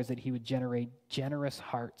desire is that he would generate generous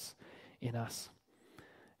hearts in us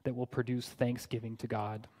that will produce thanksgiving to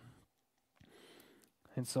God.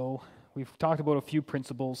 And so we've talked about a few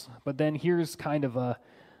principles, but then here's kind of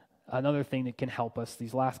another thing that can help us,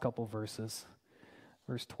 these last couple verses.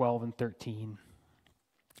 Verse 12 and 13.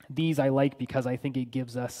 These I like because I think it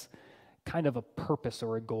gives us kind of a purpose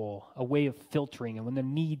or a goal, a way of filtering. And when the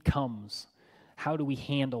need comes, how do we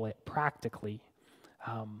handle it practically?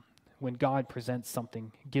 When God presents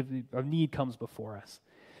something, a need comes before us.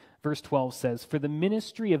 Verse 12 says, for the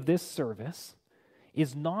ministry of this service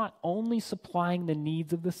is not only supplying the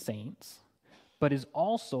needs of the saints, but is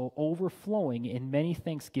also overflowing in many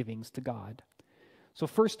thanksgivings to God. So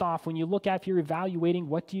first off, when you look at, if you're evaluating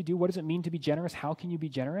what do you do, what does it mean to be generous, how can you be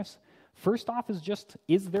generous? First off is just,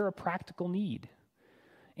 is there a practical need?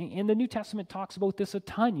 And the New Testament talks about this a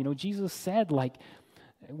ton. You know, Jesus said, like,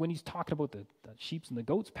 when he's talking about the sheep and the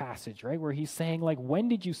goats passage, right, where he's saying, like, when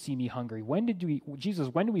did you see me hungry? When did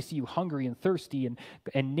we see you hungry and thirsty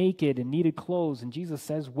and naked and needed clothes? And Jesus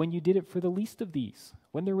says, when you did it for the least of these,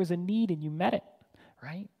 when there was a need and you met it,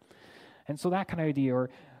 right? And so that kind of idea, or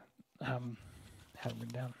had it written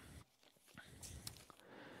down.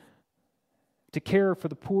 To care for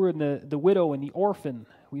the poor and the widow and the orphan.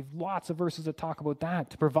 We have lots of verses that talk about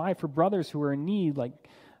that. To provide for brothers who are in need, like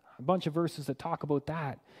a bunch of verses that talk about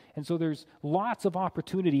that. And so there's lots of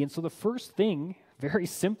opportunity. And so the first thing, very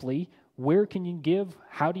simply, where can you give?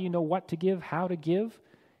 How do you know what to give? How to give?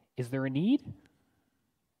 Is there a need?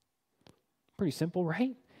 Pretty simple,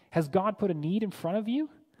 right? Has God put a need in front of you?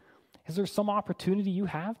 Is there some opportunity you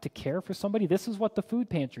have to care for somebody? This is what the food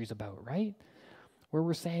pantry is about, right? Where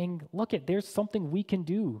we're saying, look, there's something we can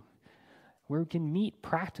do where we can meet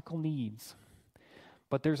practical needs.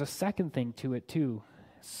 But there's a second thing to it too,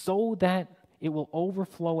 so that it will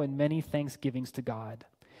overflow in many thanksgivings to God.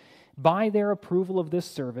 By their approval of this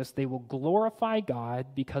service, they will glorify God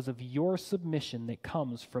because of your submission that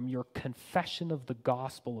comes from your confession of the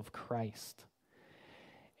gospel of Christ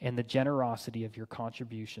and the generosity of your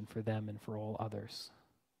contribution for them and for all others.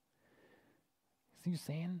 See what I'm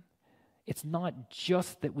saying? It's not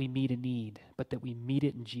just that we meet a need, but that we meet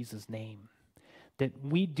it in Jesus' name. That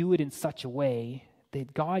we do it in such a way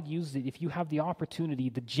that God uses it. If you have the opportunity,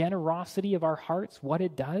 the generosity of our hearts, what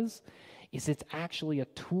it does is it's actually a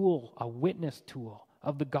tool, a witness tool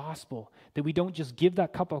of the gospel. That we don't just give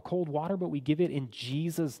that cup of cold water, but we give it in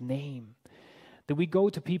Jesus' name. That we go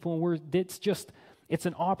to people and it's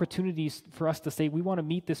an opportunity for us to say, we want to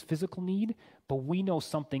meet this physical need, but we know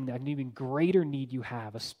something, that an even greater need you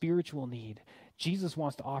have, a spiritual need. Jesus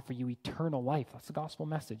wants to offer you eternal life. That's the gospel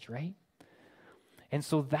message, right? And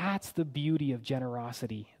so that's the beauty of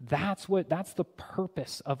generosity. That's the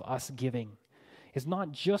purpose of us giving. It's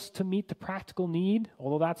not just to meet the practical need,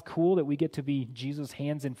 although that's cool that we get to be Jesus'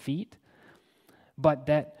 hands and feet, but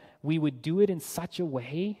that we would do it in such a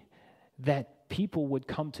way that people would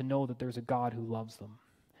come to know that there's a God who loves them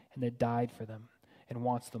and that died for them and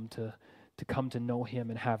wants them to come to know him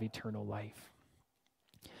and have eternal life.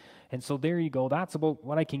 And so there you go. That's about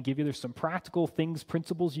what I can give you. There's some practical things,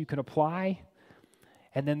 principles you can apply.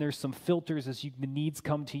 And then there's some filters as the needs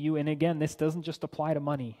come to you. And again, this doesn't just apply to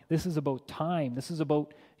money. This is about time. This is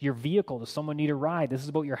about your vehicle. Does someone need a ride? This is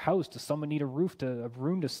about your house. Does someone need a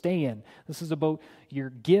room to stay in? This is about your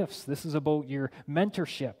gifts. This is about your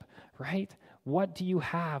mentorship, right? What do you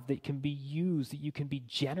have that can be used, that you can be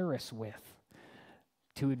generous with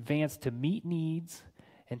to advance, to meet needs,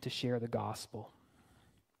 and to share the gospel?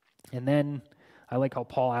 And then I like how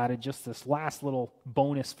Paul added just this last little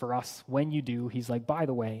bonus for us. When you do, he's like, by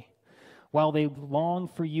the way, while they long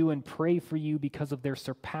for you and pray for you because of their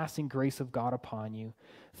surpassing grace of God upon you,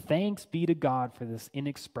 thanks be to God for this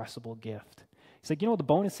inexpressible gift. He's like, you know what the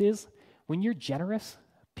bonus is? When you're generous,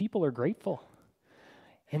 people are grateful.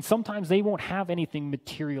 And sometimes they won't have anything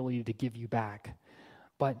materially to give you back,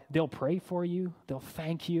 but they'll pray for you, they'll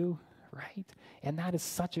thank you, right? And that is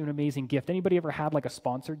such an amazing gift. Anybody ever had like a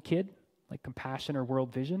sponsored kid? Like Compassion or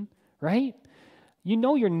World Vision, right? You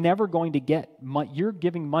know you're never going to get you're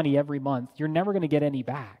giving money every month. You're never going to get any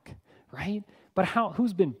back, right? But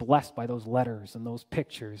who's been blessed by those letters and those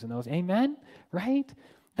pictures and those, amen? Right?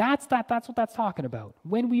 That's what that's talking about.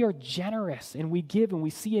 When we are generous and we give and we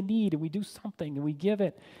see a need and we do something and we give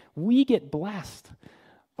it, we get blessed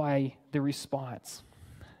by the response.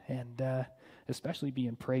 And especially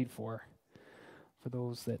being prayed for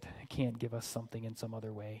those that can't give us something in some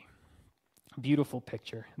other way. Beautiful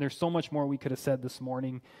picture. There's so much more we could have said this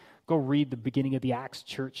morning. Go read the beginning of the Acts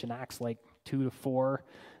church in Acts like 2 to 4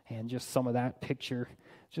 and just some of that picture.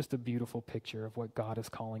 Just a beautiful picture of what God is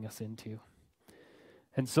calling us into.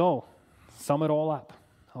 And so, sum it all up,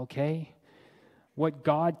 okay? What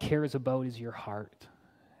God cares about is your heart.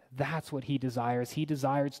 That's what he desires. He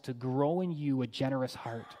desires to grow in you a generous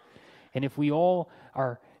heart. And if we all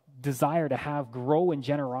desire to grow in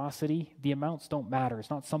generosity, the amounts don't matter.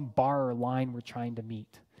 It's not some bar or line we're trying to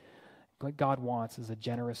meet. What God wants is a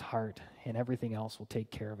generous heart, and everything else will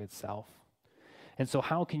take care of itself. And so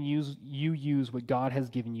how can you use what God has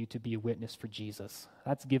given you to be a witness for Jesus?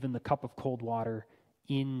 That's given the cup of cold water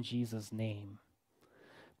in Jesus' name.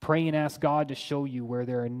 Pray and ask God to show you where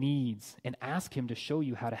there are needs, and ask him to show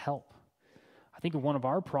you how to help. I think one of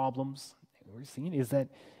our problems we're seeing is that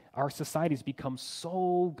our society's become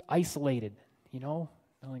so isolated, I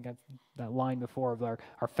think that line before of our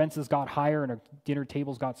fences got higher and our dinner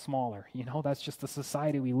tables got smaller. That's just the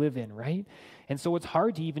society we live in, right? And so it's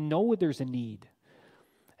hard to even know when there's a need.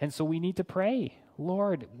 And so we need to pray.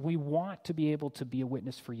 Lord, we want to be able to be a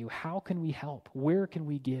witness for you. How can we help? Where can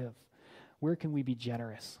we give? Where can we be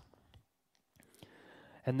generous?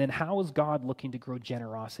 And then how is God looking to grow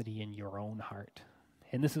generosity in your own heart?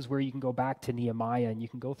 And this is where you can go back to Nehemiah and you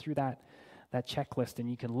can go through that checklist and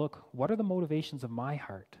you can look, what are the motivations of my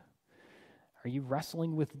heart? Are you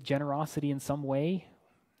wrestling with generosity in some way?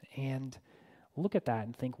 And look at that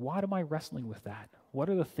and think, why am I wrestling with that? What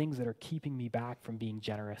are the things that are keeping me back from being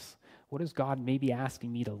generous? What is God maybe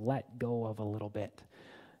asking me to let go of a little bit?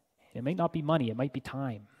 It may not be money, it might be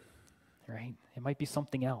time, right? It might be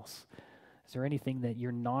something else. Is there anything that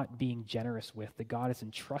you're not being generous with that God has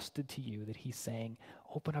entrusted to you that he's saying,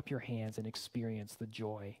 open up your hands and experience the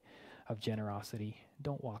joy of generosity?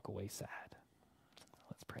 Don't walk away sad.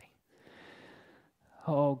 Let's pray.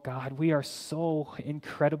 Oh God, we are so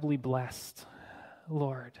incredibly blessed,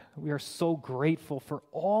 Lord. We are so grateful for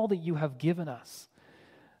all that you have given us.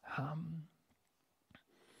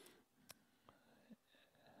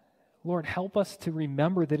 Lord, help us to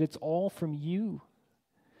remember that it's all from you.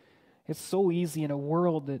 It's so easy in a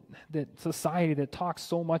world that society that talks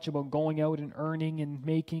so much about going out and earning and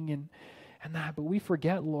making and that, but we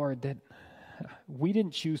forget, Lord, that we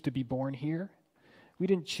didn't choose to be born here. We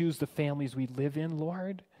didn't choose the families we live in,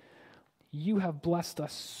 Lord. You have blessed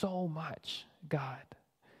us so much, God,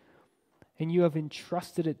 and you have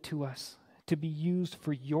entrusted it to us to be used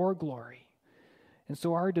for your glory. And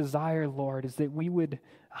so our desire, Lord, is that we would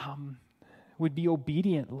be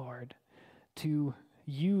obedient, Lord, to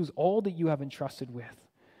use all that you have entrusted with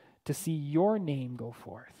to see your name go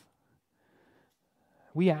forth.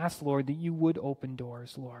 We ask, Lord, that you would open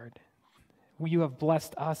doors, Lord. You have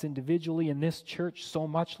blessed us individually in this church so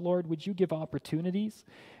much, Lord. Would you give opportunities?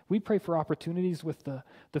 We pray for opportunities with the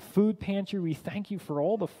food pantry. We thank you for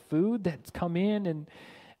all the food that's come in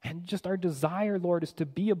and just our desire, Lord, is to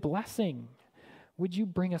be a blessing. Would you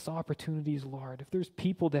bring us opportunities, Lord? If there's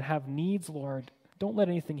people that have needs, Lord, don't let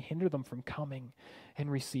anything hinder them from coming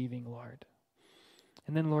and receiving, Lord.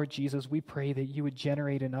 And then, Lord Jesus, we pray that you would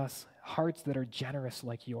generate in us hearts that are generous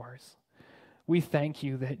like yours. We thank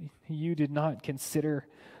you that you did not consider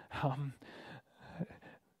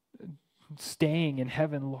staying in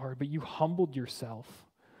heaven, Lord, but you humbled yourself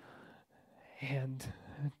and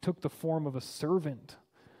took the form of a servant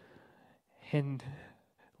and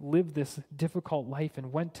lived this difficult life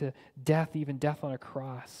and went to death, even death on a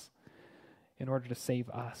cross, in order to save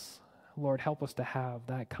us. Lord, help us to have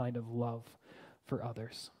that kind of love for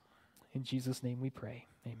others. In Jesus' name we pray.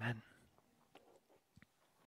 Amen.